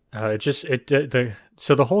time. So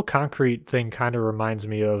the whole concrete thing kind of reminds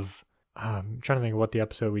me of, I'm trying to think of what the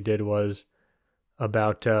episode we did was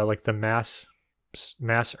about, like the mass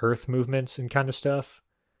earth movements and kind of stuff,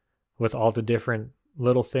 with all the different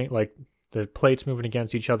little things, like the plates moving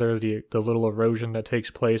against each other, the little erosion that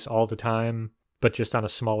takes place all the time, but just on a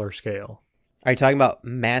smaller scale. Are you talking about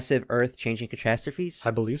massive earth changing catastrophes?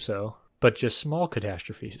 I believe so. but just small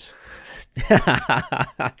catastrophes.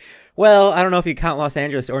 Well, I don't know if you count Los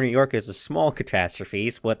Angeles or New York as a small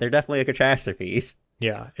catastrophes, but they're definitely a catastrophes.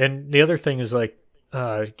 Yeah, and the other thing is like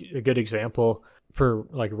a good example for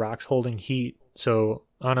like rocks holding heat. So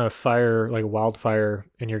on a fire, like a wildfire,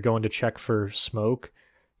 and you're going to check for smoke,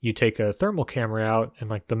 you take a thermal camera out in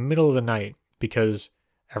like the middle of the night because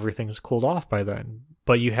everything's cooled off by then.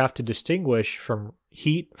 But you have to distinguish from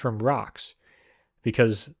heat from rocks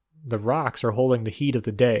because the rocks are holding the heat of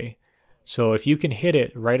the day. So if you can hit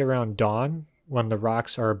it right around dawn when the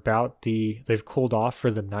rocks are they've cooled off for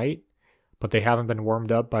the night, but they haven't been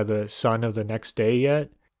warmed up by the sun of the next day yet,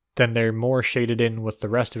 then they're more shaded in with the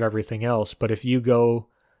rest of everything else. But if you go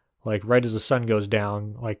like right as the sun goes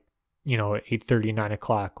down, like, at 8:30, 9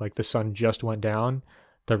 o'clock, like the sun just went down,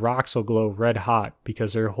 the rocks will glow red hot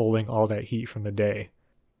because they're holding all that heat from the day.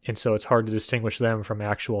 And so it's hard to distinguish them from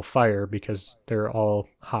actual fire because they're all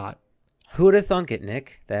hot. Who'd have thunk it,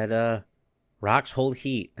 Nick? That rocks hold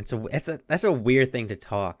heat. That's a weird thing to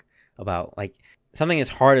talk about. Like something as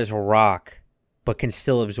hard as a rock, but can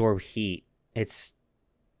still absorb heat. It's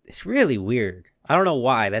really weird. I don't know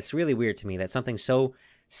why. That's really weird to me. That something so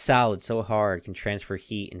solid, so hard, can transfer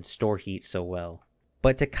heat and store heat so well.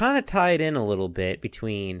 But to kind of tie it in a little bit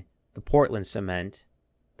between the Portland cement,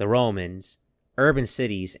 the Romans, urban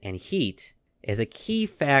cities, and heat is a key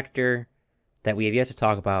factor that we have yet to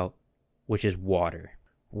talk about, which is water.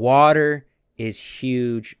 Water is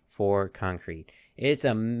huge for concrete.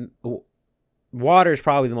 Water is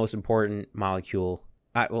probably the most important molecule.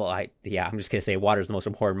 I'm just going to say water is the most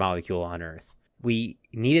important molecule on Earth. We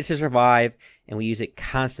need it to survive, and we use it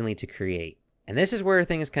constantly to create. And this is where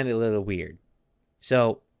things kind of a little weird.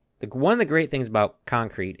 So, one of the great things about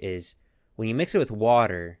concrete is when you mix it with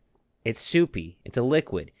water, it's soupy. It's a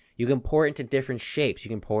liquid. You can pour it into different shapes. You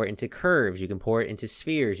can pour it into curves. You can pour it into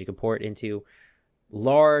spheres. You can pour it into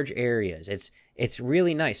large areas. It's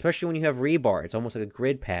really nice, especially when you have rebar. It's almost like a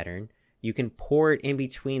grid pattern. You can pour it in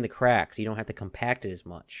between the cracks. You don't have to compact it as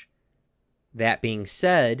much. That being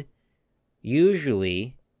said,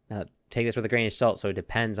 usually, now take this with a grain of salt, so it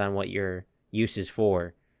depends on what your use is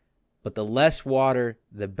for, but the less water,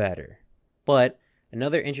 the better. But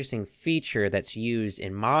another interesting feature that's used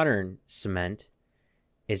in modern cement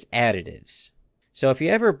is additives. So if you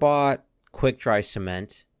ever bought quick dry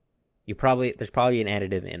cement, there's probably an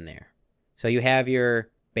additive in there. So you have your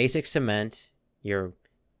basic cement, your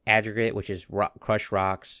aggregate, which is crushed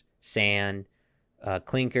rocks, sand,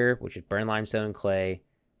 clinker, which is burnt limestone and clay,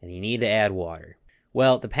 and you need to add water.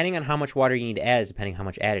 Well, depending on how much water you need to add is depending on how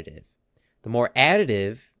much additive. The more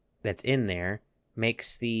additive that's in there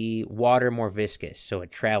makes the water more viscous, so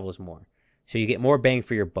it travels more. So you get more bang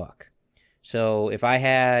for your buck. So if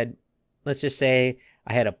let's just say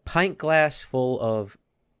I had a pint glass full of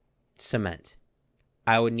cement,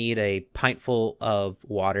 I would need a pint full of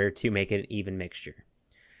water to make it an even mixture.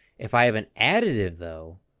 If I have an additive,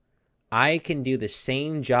 though, I can do the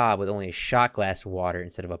same job with only a shot glass of water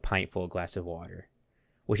instead of a pint full glass of water,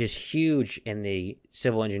 which is huge in the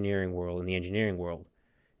civil engineering world, in the engineering world,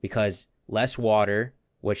 because less water,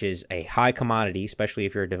 which is a high commodity, especially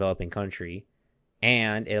if you're a developing country,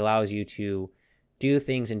 and it allows you to do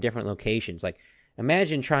things in different locations. Like,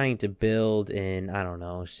 imagine trying to build in, I don't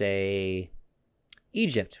know, say,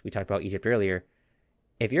 Egypt. We talked about Egypt earlier.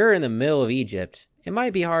 If you're in the middle of Egypt, it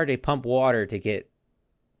might be hard to pump water to get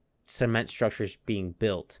cement structures being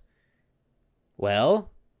built.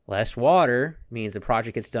 Well, less water means the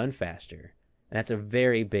project gets done faster. And that's a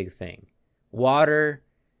very big thing. Water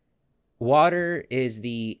is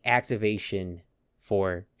the activation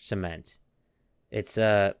for cement. And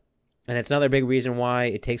it's another big reason why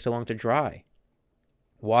it takes so long to dry.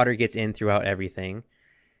 Water gets in throughout everything.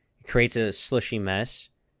 It creates a slushy mess.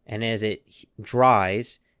 And as it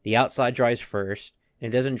dries, the outside dries first,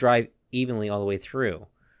 and it doesn't dry evenly all the way through.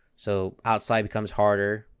 So outside becomes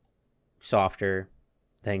harder, softer,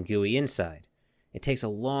 than gooey inside. It takes a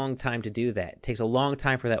long time to do that. It takes a long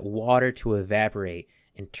time for that water to evaporate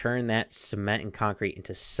and turn that cement and concrete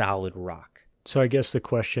into solid rock. So I guess the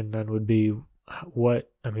question then would be, what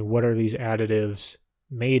are these additives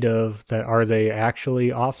made of? That are they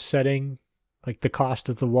actually offsetting like the cost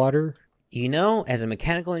of the water? As a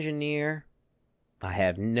mechanical engineer, I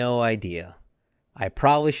have no idea. I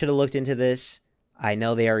probably should have looked into this. I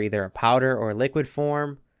know they are either a powder or liquid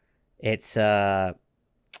form. It's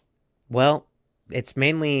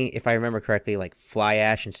mainly, if I remember correctly, like fly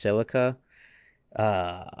ash and silica.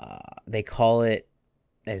 They call it,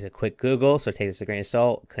 as a quick Google, so take this with a grain of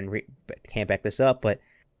salt. Can't back this up, but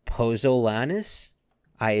pozzolanus.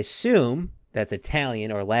 I assume that's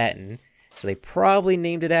Italian or Latin. So they probably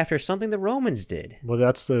named it after something the Romans did. Well,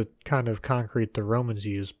 that's the kind of concrete the Romans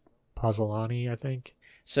used. Pozzolani, I think.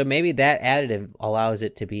 So maybe that additive allows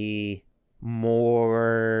it to be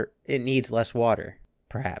more, it needs less water,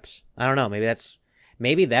 perhaps. I don't know.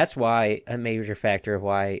 Maybe that's why a major factor of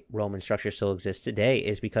why Roman structures still exist today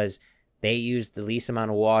is because they use the least amount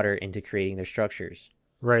of water into creating their structures.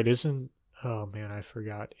 Right, oh man, I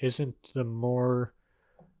forgot. Isn't the less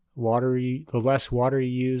water you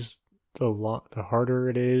use, the harder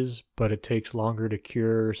it is, but it takes longer to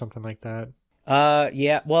cure or something like that?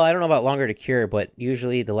 Yeah. Well, I don't know about longer to cure, but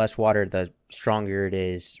usually the less water, the stronger it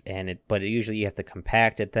is, but usually you have to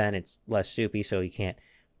compact it. Then it's less soupy, so you can't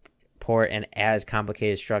pour it in as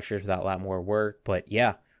complicated structures without a lot more work. But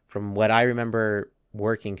yeah, from what I remember,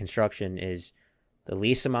 working construction is the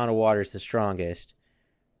least amount of water is the strongest.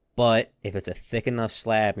 But if it's a thick enough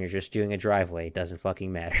slab and you're just doing a driveway, it doesn't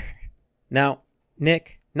fucking matter. Now,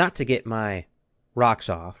 Nick, not to get my rocks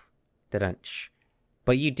off,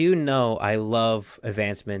 but you do know I love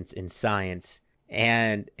advancements in science.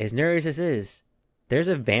 And as nerdy as this is, there's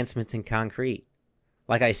advancements in concrete.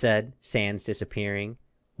 Like I said, sand's disappearing,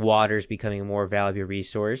 water's becoming a more valuable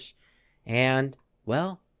resource, and,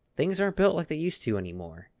 well, things aren't built like they used to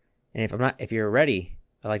anymore. And if you're ready,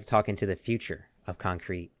 I'd like to talk into the future of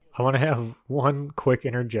concrete. I want to have one quick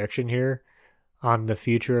interjection here on the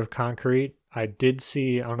future of concrete. I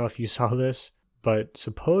don't know if you saw this, but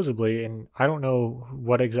supposedly, and I don't know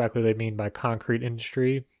what exactly they mean by concrete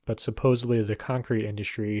industry, but supposedly the concrete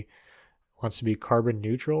industry wants to be carbon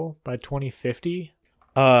neutral by 2050.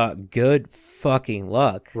 Good fucking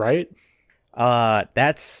luck. Right?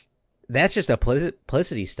 That's just a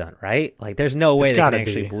publicity stunt, right? Like, there's no way they can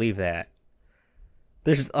actually believe that.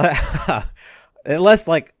 There's, unless,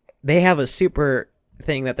 like, they have a super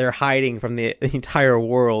thing that they're hiding from the entire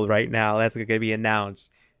world right now that's going to be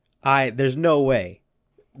announced. There's no way.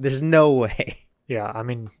 There's no way. Yeah, I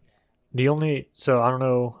mean, so I don't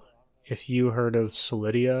know if you heard of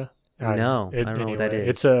Solidia. No, I don't know what that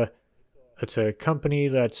is. It's a company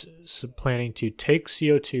that's planning to take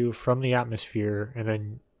CO2 from the atmosphere and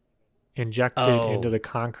then inject it into the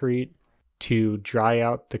concrete to dry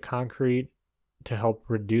out the concrete to help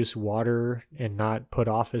reduce water and not put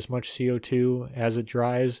off as much CO2 as it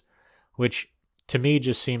dries, which to me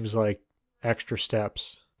just seems like extra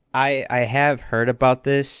steps. I have heard about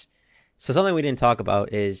this. So something we didn't talk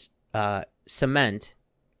about is cement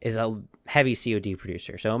is a heavy CO2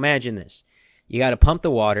 producer. So imagine this. You got to pump the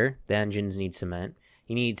water. The engines need cement.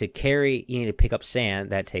 You need to pick up sand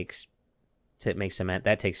to make cement.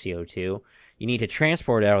 That takes CO2. You need to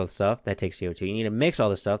transport all the stuff. That takes CO2. You need to mix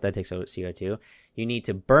all the stuff. That takes CO2. You need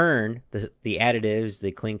to burn the additives,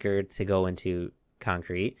 the clinker to go into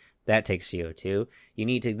concrete. That takes CO2. You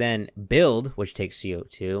need to then build, which takes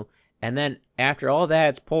CO2. And then after all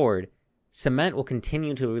that's poured, cement will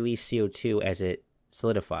continue to release CO2 as it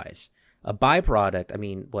solidifies. A byproduct,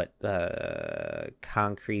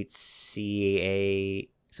 concrete CaA,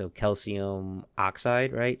 so calcium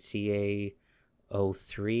oxide, right? CaO3,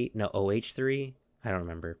 no, OH3? I don't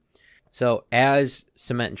remember. So as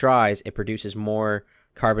cement dries, it produces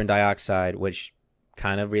carbon dioxide, which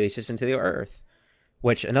kind of releases into the earth.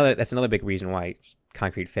 That's another big reason why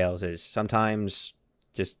concrete fails is sometimes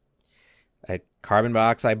just a carbon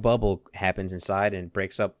dioxide bubble happens inside and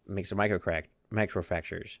breaks up, makes a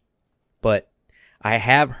microfractures. But I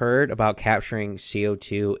have heard about capturing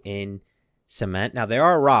CO2 in cement. Now there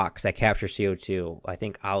are rocks that capture CO2. I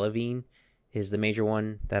think olivine is the major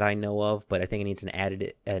one that I know of, but I think it needs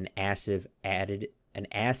an acid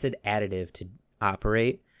additive to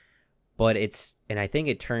operate. But I think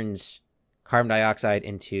it turns carbon dioxide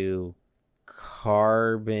into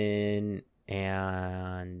carbon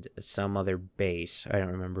and some other base. I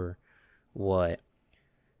don't remember what.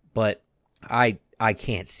 But I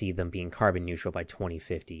can't see them being carbon neutral by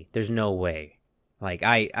 2050. There's no way. Like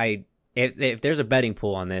if there's a betting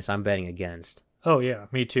pool on this, I'm betting against. Oh yeah,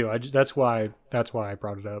 me too. That's why I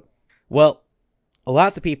brought it up. Well,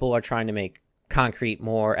 lots of people are trying to make concrete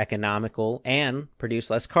more economical and produce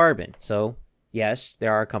less carbon. So yes,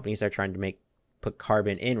 there are companies that are trying to put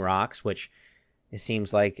carbon in rocks, which it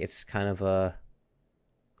seems like it's kind of a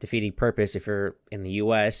defeating purpose if you're in the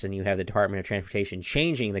U.S. and you have the Department of Transportation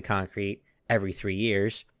changing the concrete every 3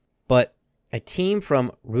 years. But a team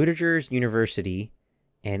from Rutgers University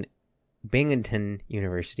and Binghamton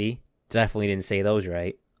University, definitely didn't say those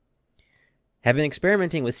right, have been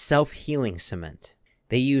experimenting with self-healing cement.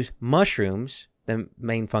 They use mushrooms. The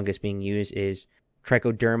main fungus being used is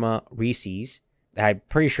Trichoderma rhesus. I'm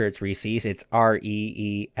pretty sure it's rhesus. It's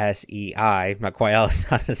Reesei. I'm not quite sure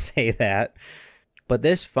how to say that. But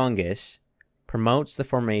this fungus promotes the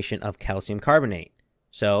formation of calcium carbonate.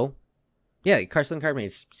 So, yeah, calcium carbonate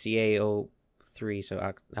is CaO3.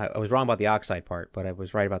 So I was wrong about the oxide part, but I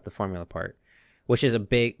was right about the formula part, which is a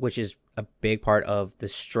big part of the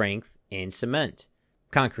strength in cement,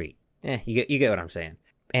 concrete. You get what I'm saying.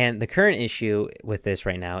 And the current issue with this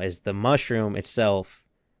right now is the mushroom itself.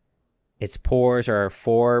 Its pores are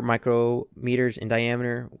 4 micrometers in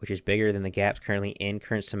diameter, which is bigger than the gaps currently in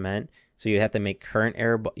current cement. So you have to make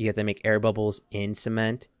air bubbles in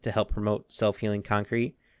cement to help promote self-healing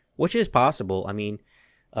concrete, which is possible. I mean,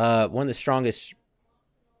 one of the strongest,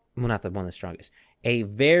 well, not the one of the strongest, a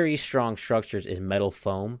very strong structures is metal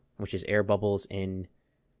foam, which is air bubbles in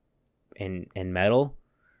metal.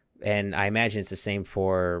 And I imagine it's the same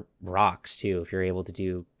for rocks too, if you're able to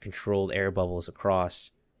do controlled air bubbles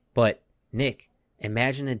across. But Nick,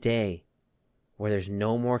 imagine a day where there's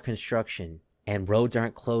no more construction and roads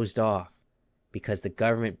aren't closed off because the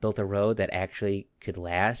government built a road that actually could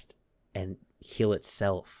last and heal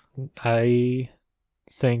itself. I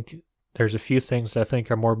think there's a few things that I think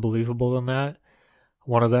are more believable than that.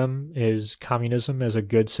 One of them is communism as a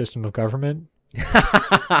good system of government.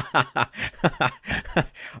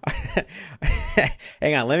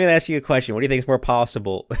 Hang on, let me ask you a question. What do you think is more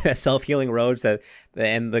possible? Self-healing roads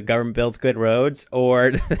and the government builds good roads,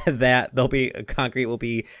 or that concrete will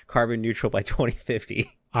be carbon neutral by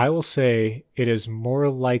 2050? I will say it is more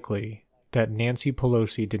likely that Nancy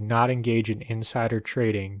Pelosi did not engage in insider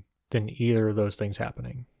trading than either of those things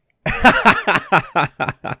happening.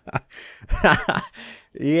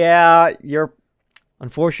 Yeah, you're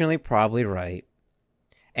unfortunately probably right.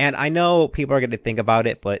 And I know people are going to think about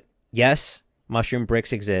it, but yes, mushroom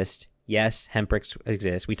bricks exist. Yes, hemp bricks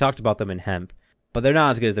exist. We talked about them in hemp, but they're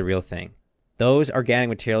not as good as the real thing. Those organic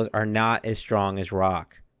materials are not as strong as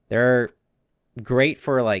rock. They're great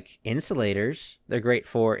for like insulators. They're great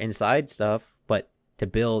for inside stuff, but to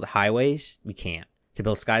build highways, we can't. To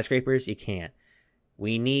build skyscrapers, you can't.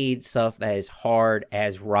 We need stuff that is hard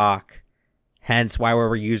as rock. Hence why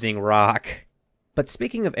we're using rock. But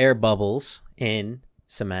speaking of air bubbles in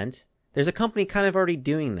cement, there's a company kind of already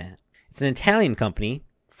doing that. It's an Italian company.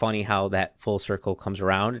 Funny how that full circle comes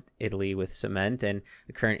around. Italy with cement and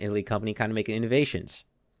the current Italy company kind of making innovations.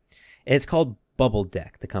 It's called Bubble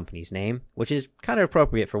Deck, the company's name, which is kind of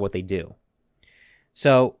appropriate for what they do.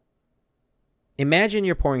 So imagine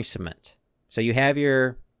you're pouring cement. So you have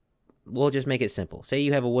we'll just make it simple. Say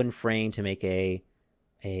you have a wooden frame to make a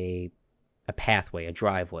pathway, a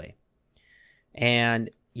driveway. And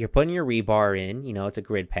you're putting your rebar in, it's a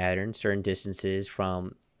grid pattern, certain distances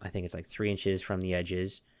from, I think it's like 3 inches from the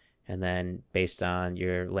edges. And then based on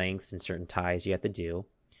your lengths and certain ties you have to do.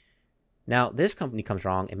 Now, this company comes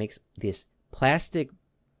along and makes this plastic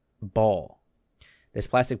ball. This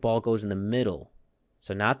plastic ball goes in the middle.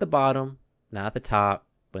 So not the bottom, not the top,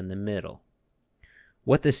 but in the middle.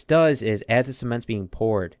 What this does is, as the cement's being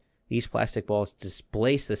poured, these plastic balls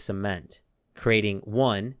displace the cement, creating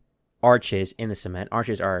arches in the cement.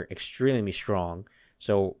 Arches are extremely strong,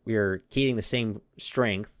 so you're keeping the same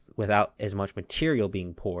strength without as much material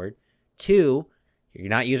being poured. 2, you're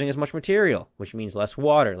not using as much material, which means less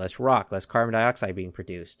water, less rock, less carbon dioxide being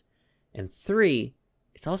produced. And 3,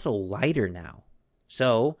 it's also lighter now.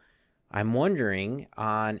 So I'm wondering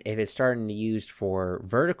if it's starting to be used for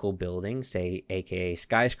vertical building, say, aka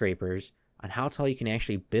skyscrapers, on how tall you can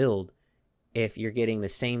actually build if you're getting the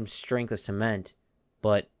same strength of cement,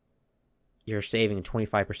 but you're saving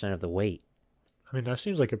 25% of the weight. I mean, that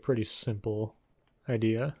seems like a pretty simple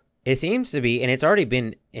idea. It seems to be, and it's already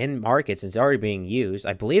been in markets. It's already being used.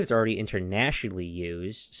 I believe it's already internationally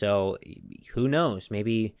used. So who knows?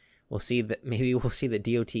 Maybe we'll see that. Maybe we'll see the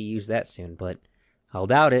DOT use that soon, but I'll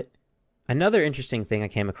doubt it. Another interesting thing I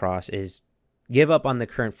came across is give up on the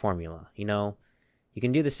current formula. You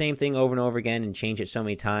can do the same thing over and over again and change it so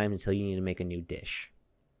many times until you need to make a new dish.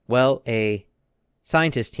 Well, a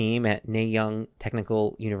scientist team at Nanyang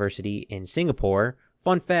Technical University in Singapore.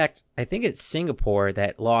 Fun fact, I think it's Singapore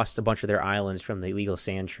that lost a bunch of their islands from the illegal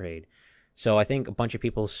sand trade. So I think a bunch of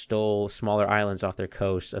people stole smaller islands off their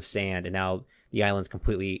coast of sand, and now all the islands are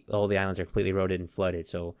completely eroded and flooded.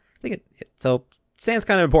 So I think sand's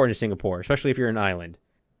kind of important to Singapore, especially if you're an island.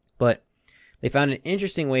 But they found an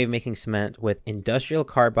interesting way of making cement with industrial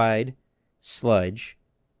carbide, sludge,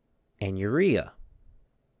 and urea.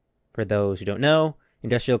 For those who don't know,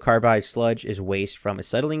 industrial carbide sludge is waste from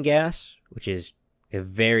acetylene gas, which is a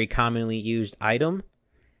very commonly used item,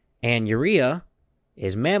 and urea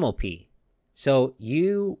is mammal pee. So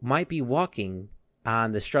you might be walking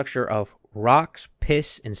on the structure of rocks,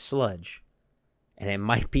 piss, and sludge, and it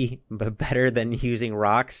might be better than using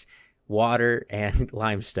rocks, water, and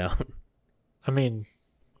limestone. I mean,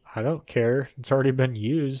 I don't care. It's already been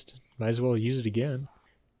used. Might as well use it again.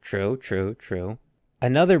 True, true, true.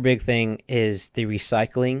 Another big thing is the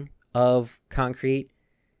recycling of concrete.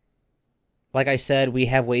 Like I said, we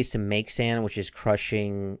have ways to make sand, which is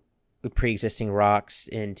crushing pre-existing rocks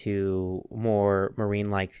into more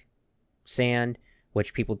marine-like sand,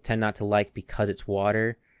 which people tend not to like because it's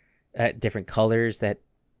water at different colors. That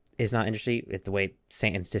is not interesting. It's the way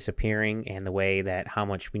sand's disappearing and the way that how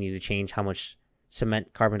much we need to change how much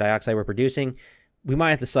cement carbon dioxide we're producing. We might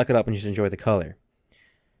have to suck it up and just enjoy the color.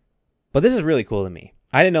 But this is really cool to me.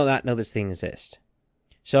 I did not know this thing exists.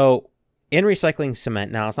 So in recycling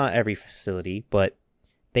cement, now it's not every facility, but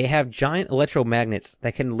they have giant electromagnets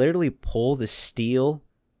that can literally pull the steel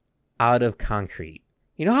out of concrete.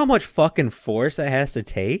 You know how much fucking force that has to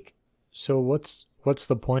take? So what's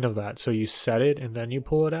the point of that? So you set it and then you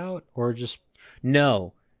pull it out, or just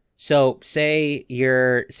No. So say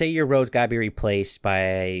your road's got to be replaced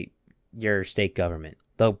by your state government.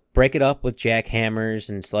 They'll break it up with jackhammers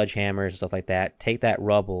and sledgehammers and stuff like that, take that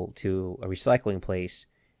rubble to a recycling place,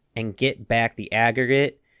 and get back the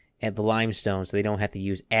aggregate and the limestone so they don't have to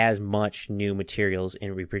use as much new materials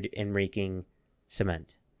in making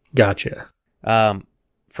cement. Gotcha.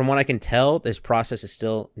 From what I can tell, this process is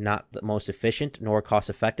still not the most efficient nor cost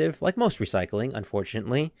effective, like most recycling,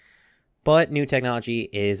 unfortunately. But new technology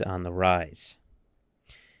is on the rise.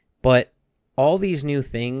 But all these new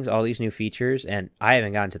things, all these new features, and I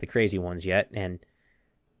haven't gotten to the crazy ones yet, and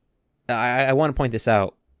I want to point this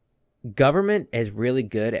out. Government is really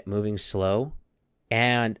good at moving slow,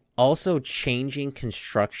 and also changing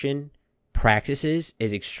construction practices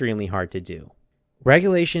is extremely hard to do.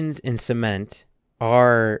 Regulations in cement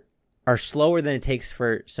are slower than it takes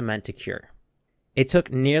for cement to cure. It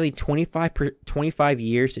took nearly 25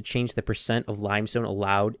 years to change the percent of limestone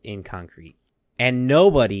allowed in concrete. And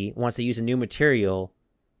nobody wants to use a new material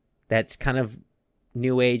that's kind of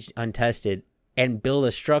new age, untested, and build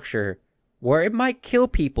a structure where it might kill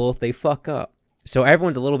people if they fuck up. So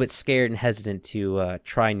everyone's a little bit scared and hesitant to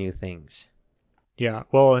try new things. Yeah,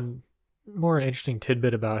 well, and more an interesting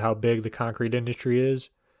tidbit about how big the concrete industry is,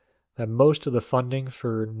 that most of the funding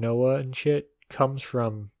for NOAA and shit comes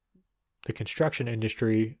from the construction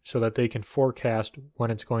industry so that they can forecast when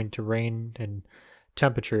it's going to rain and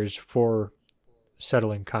temperatures for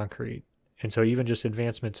settling concrete. And so even just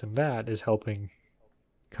advancements in that is helping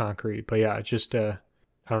concrete. But yeah, it's just, I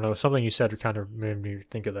don't know, something you said kind of made me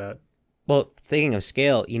think of that. Well, thinking of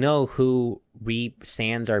scale, you know who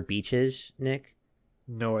re-sands our beaches, Nick?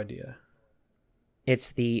 No idea.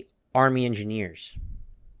 It's the Army engineers.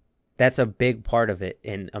 That's a big part of it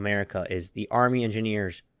in America, is the Army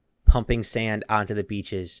engineers pumping sand onto the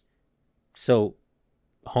beaches so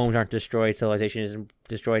homes aren't destroyed, civilization isn't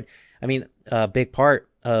destroyed. I mean, a big part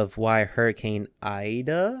of why Hurricane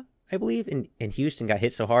Ida, I believe, in Houston got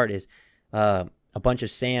hit so hard is a bunch of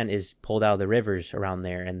sand is pulled out of the rivers around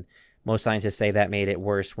there, and most scientists say that made it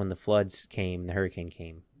worse when the floods came, the hurricane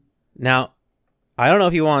came. Now, I don't know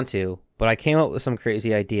if you want to, but I came up with some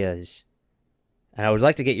crazy ideas, and I would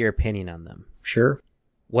like to get your opinion on them. Sure.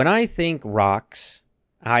 When I think rocks,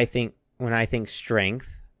 when I think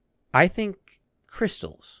strength, I think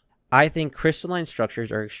crystals. I think crystalline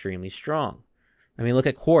structures are extremely strong. I mean, look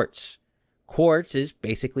at quartz. Quartz is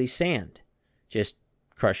basically sand, just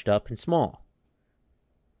crushed up and small.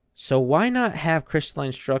 So why not have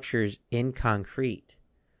crystalline structures in concrete?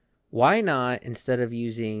 Why not, instead of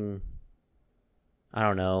using, I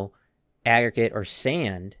don't know, aggregate or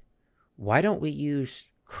sand, why don't we use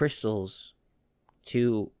crystals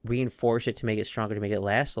to reinforce it, to make it stronger, to make it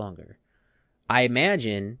last longer? I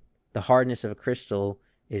imagine the hardness of a crystal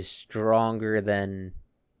is stronger than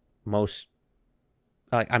most,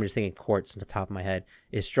 like, I'm just thinking quartz on the top of my head,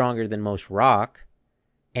 is stronger than most rock.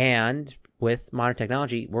 And with modern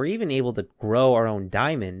technology, we're even able to grow our own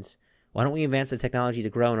diamonds. Why don't we advance the technology to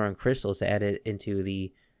grow our own crystals to add it into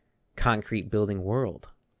the concrete building world?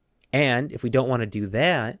 And if we don't want to do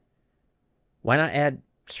that, why not add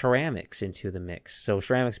ceramics into the mix? So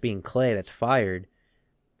ceramics being clay that's fired,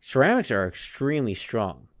 ceramics are extremely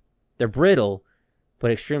strong. They're brittle, but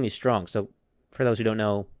extremely strong. So for those who don't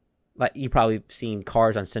know, like, you've probably seen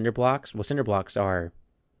cars on cinder blocks. Well, cinder blocks are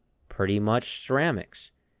pretty much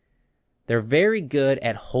ceramics. They're very good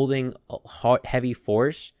at holding a heavy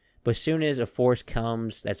force, but as soon as a force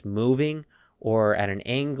comes that's moving or at an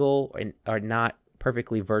angle or not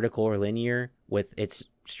perfectly vertical or linear with its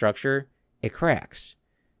structure, it cracks.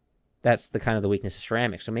 That's the kind of the weakness of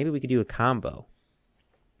ceramics. So maybe we could do a combo.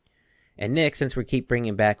 And Nick, since we keep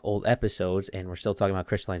bringing back old episodes and we're still talking about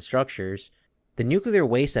crystalline structures, the nuclear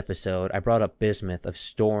waste episode, I brought up bismuth of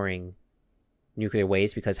storing nuclear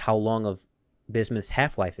waste because how long of bismuth's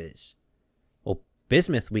half-life is. Well,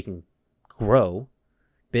 bismuth we can grow.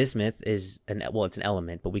 Bismuth is it's an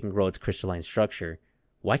element, but we can grow its crystalline structure.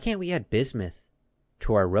 Why can't we add bismuth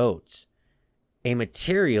to our roads? A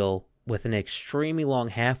material with an extremely long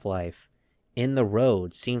half-life in the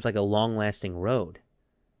road seems like a long-lasting road.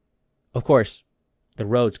 Of course, the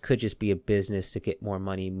roads could just be a business to get more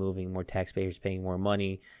money moving, more taxpayers paying more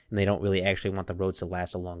money, and they don't really actually want the roads to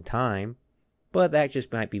last a long time. But that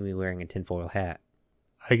just might be me wearing a tinfoil hat.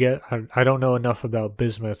 I don't know enough about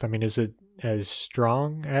bismuth. I mean, is it as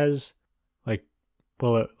strong as, like,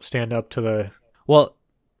 will it stand up to the... Well,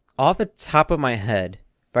 off the top of my head,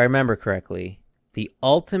 if I remember correctly, the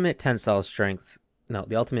ultimate tensile strength... No,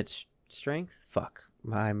 the ultimate strength? Fuck.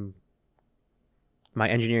 My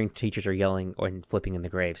engineering teachers are yelling and flipping in the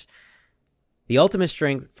graves. The ultimate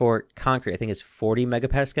strength for concrete, I think, is 40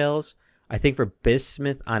 megapascals. I think for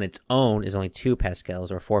bismuth on its own is only 2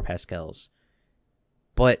 pascals or 4 pascals.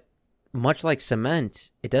 But much like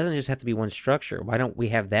cement, it doesn't just have to be one structure. Why don't we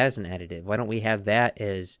have that as an additive? Why don't we have that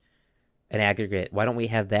as an aggregate? Why don't we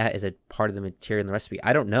have that as a part of the material in the recipe?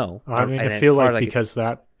 I don't know. I mean, I feel like because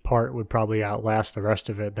that part would probably outlast the rest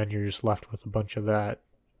of it, then you're just left with a bunch of that.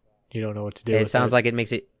 You don't know what to do. It sounds like it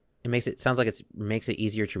makes it makes it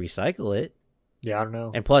easier to recycle it. Yeah, I don't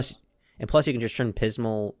know. And plus you can just turn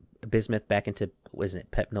bismuth back into, what is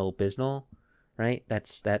it, Pepno Bisnol, right?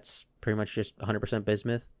 That's pretty much just 100%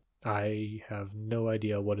 bismuth. I have no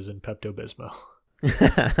idea what is in Pepto-Bismol.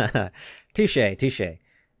 Touche.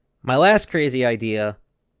 My last crazy idea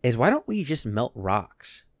is, why don't we just melt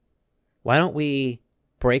rocks? Why don't we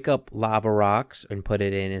break up lava rocks and put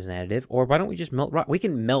it in as an additive? Or why don't we just melt rock? We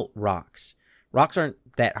can melt rocks. Rocks aren't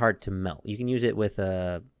that hard to melt. You can use it with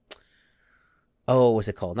what's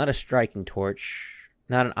it called? Not a striking torch,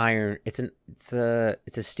 not an iron. It's a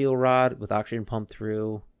steel rod with oxygen pumped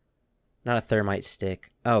through. Not a thermite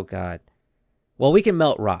stick. Oh god. Well, we can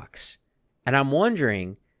melt rocks. And I'm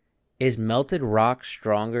wondering, is melted rock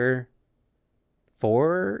stronger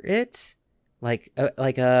for it? This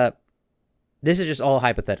is just all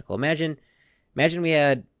hypothetical. Imagine we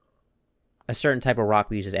had a certain type of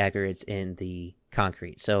rock we use as aggregates in the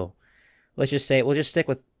concrete. So let's just say we'll just stick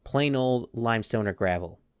with plain old limestone or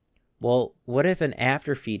gravel. Well, what if an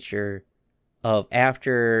after feature of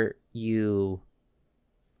after you,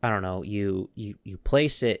 I don't know, you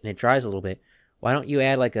place it and it dries a little bit, why don't you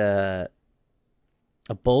add like a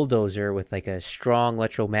bulldozer with like a strong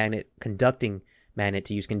electromagnet conducting magnet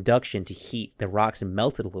to use conduction to heat the rocks and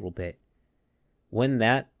melt it a little bit? Wouldn't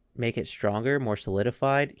that make it stronger, more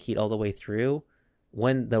solidified, heat all the way through?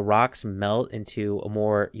 When the rocks melt into a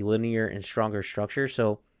more linear and stronger structure,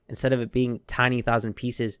 so instead of it being tiny 1,000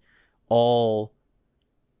 pieces all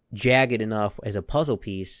jagged enough as a puzzle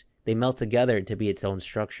piece, they melt together to be its own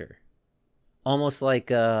structure. Almost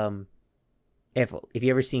like if you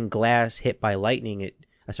ever seen glass hit by lightning,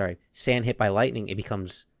 sand hit by lightning, it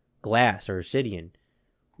becomes glass or obsidian.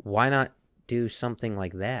 Why not do something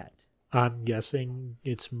like that? I'm guessing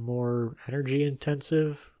it's more energy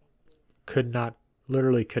intensive.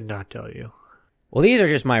 Literally could not tell you. Well, these are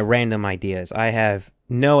just my random ideas. I have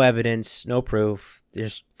no evidence, no proof,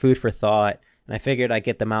 just food for thought, and I figured I'd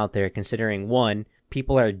get them out there considering, 1,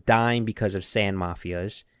 people are dying because of sand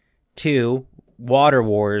mafias. 2, water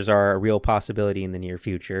wars are a real possibility in the near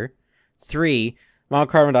future. 3, amount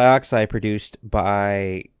of carbon dioxide produced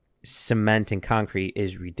by cement and concrete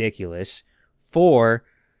is ridiculous. 4,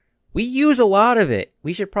 we use a lot of it.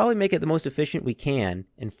 We should probably make it the most efficient we can.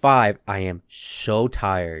 And 5, I am so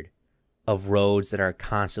tired of roads that are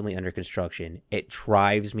constantly under construction. It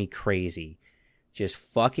drives me crazy. Just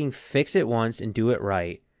fucking fix it once and do it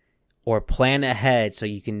right. Or plan ahead so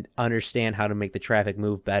you can understand how to make the traffic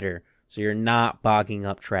move better, so you're not bogging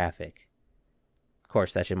up traffic. Of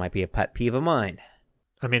course, that shit might be a pet peeve of mine.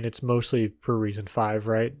 I mean, it's mostly for reason 5,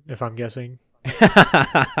 right? If I'm guessing.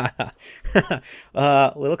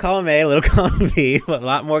 Little column A, little column B, but a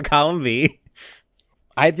lot more column B.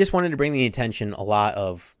 I just wanted to bring the attention a lot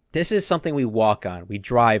of, this is something we walk on, we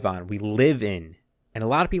drive on, we live in, and a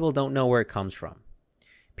lot of people don't know where it comes from.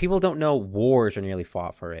 People don't know wars are nearly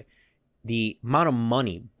fought for it. The amount of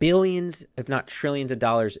money, billions, if not trillions of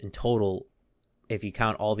dollars in total, if you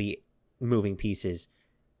count all the moving pieces,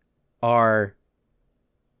 are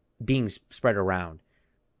being spread around.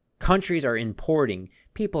 Countries are importing.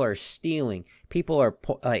 People are stealing. People are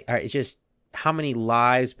it's just how many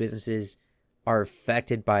lives, businesses are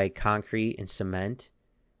affected by concrete and cement.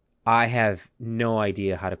 I have no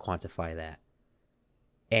idea how to quantify that.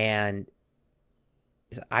 And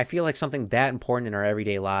I feel like something that important in our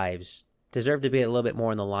everyday lives deserve to be a little bit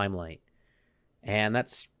more in the limelight. And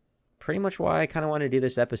that's pretty much why I kind of want to do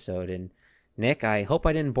this episode. And Nick, I hope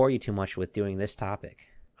I didn't bore you too much with doing this topic.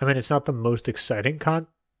 I mean, it's not the most exciting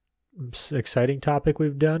topic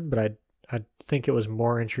we've done, but I think it was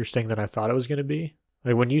more interesting than I thought it was going to be.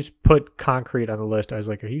 Like, when you put concrete on the list, I was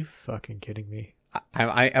like, are you fucking kidding me?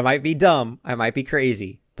 I might be dumb, I might be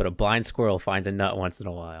crazy, but a blind squirrel finds a nut once in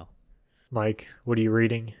a while. Mike, what are you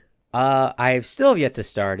reading? I've still yet to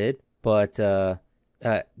start it, but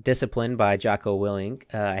Discipline by Jocko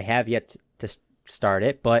Willink. I have yet to start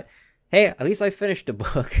it, but hey, at least I finished a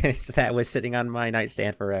book that was sitting on my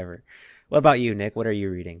nightstand forever. What about you, Nick? What are you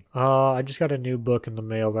reading? I just got a new book in the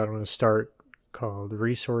mail that I'm going to start called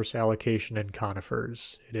Resource Allocation and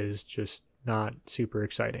Conifers. It is just not super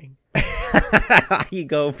exciting. You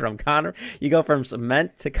go from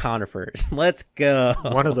cement to conifers. Let's go.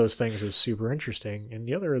 One of those things is super interesting, and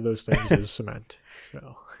the other of those things is cement.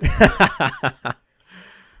 So,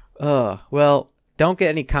 well, don't get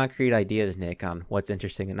any concrete ideas, Nick, on what's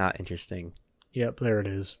interesting and not interesting. Yep, there it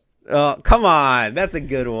is. Oh, come on. That's a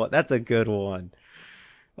good one.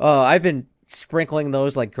 Oh, I've been sprinkling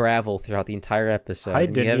those like gravel throughout the entire episode. I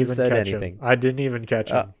didn't even catch him. I didn't even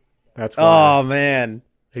catch him. That's why. Oh, man.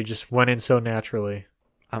 He just went in so naturally.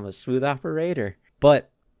 I'm a smooth operator.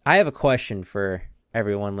 But I have a question for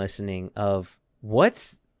everyone listening of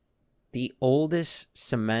what's the oldest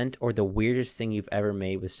cement or the weirdest thing you've ever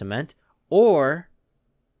made with cement? Or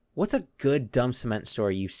what's a good dumb cement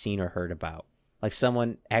story you've seen or heard about? Like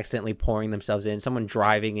someone accidentally pouring themselves in, someone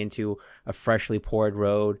driving into a freshly poured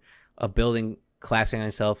road, a building collapsing on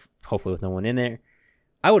itself, hopefully with no one in there.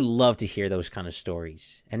 I would love to hear those kind of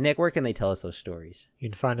stories. And Nick, where can they tell us those stories? You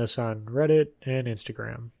can find us on Reddit and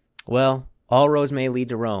Instagram. Well, all roads may lead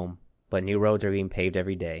to Rome, but new roads are being paved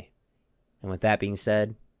every day. And with that being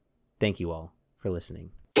said, thank you all for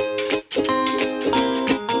listening.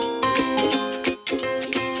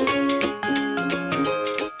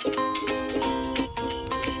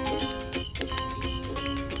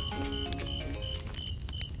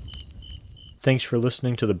 Thanks for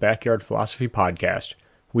listening to the Backyard Philosophy Podcast.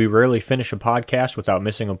 We rarely finish a podcast without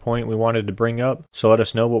missing a point we wanted to bring up, so let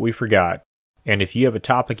us know what we forgot. And if you have a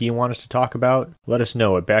topic you want us to talk about, let us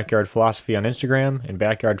know at Backyard Philosophy on Instagram and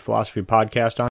Backyard Philosophy Podcast on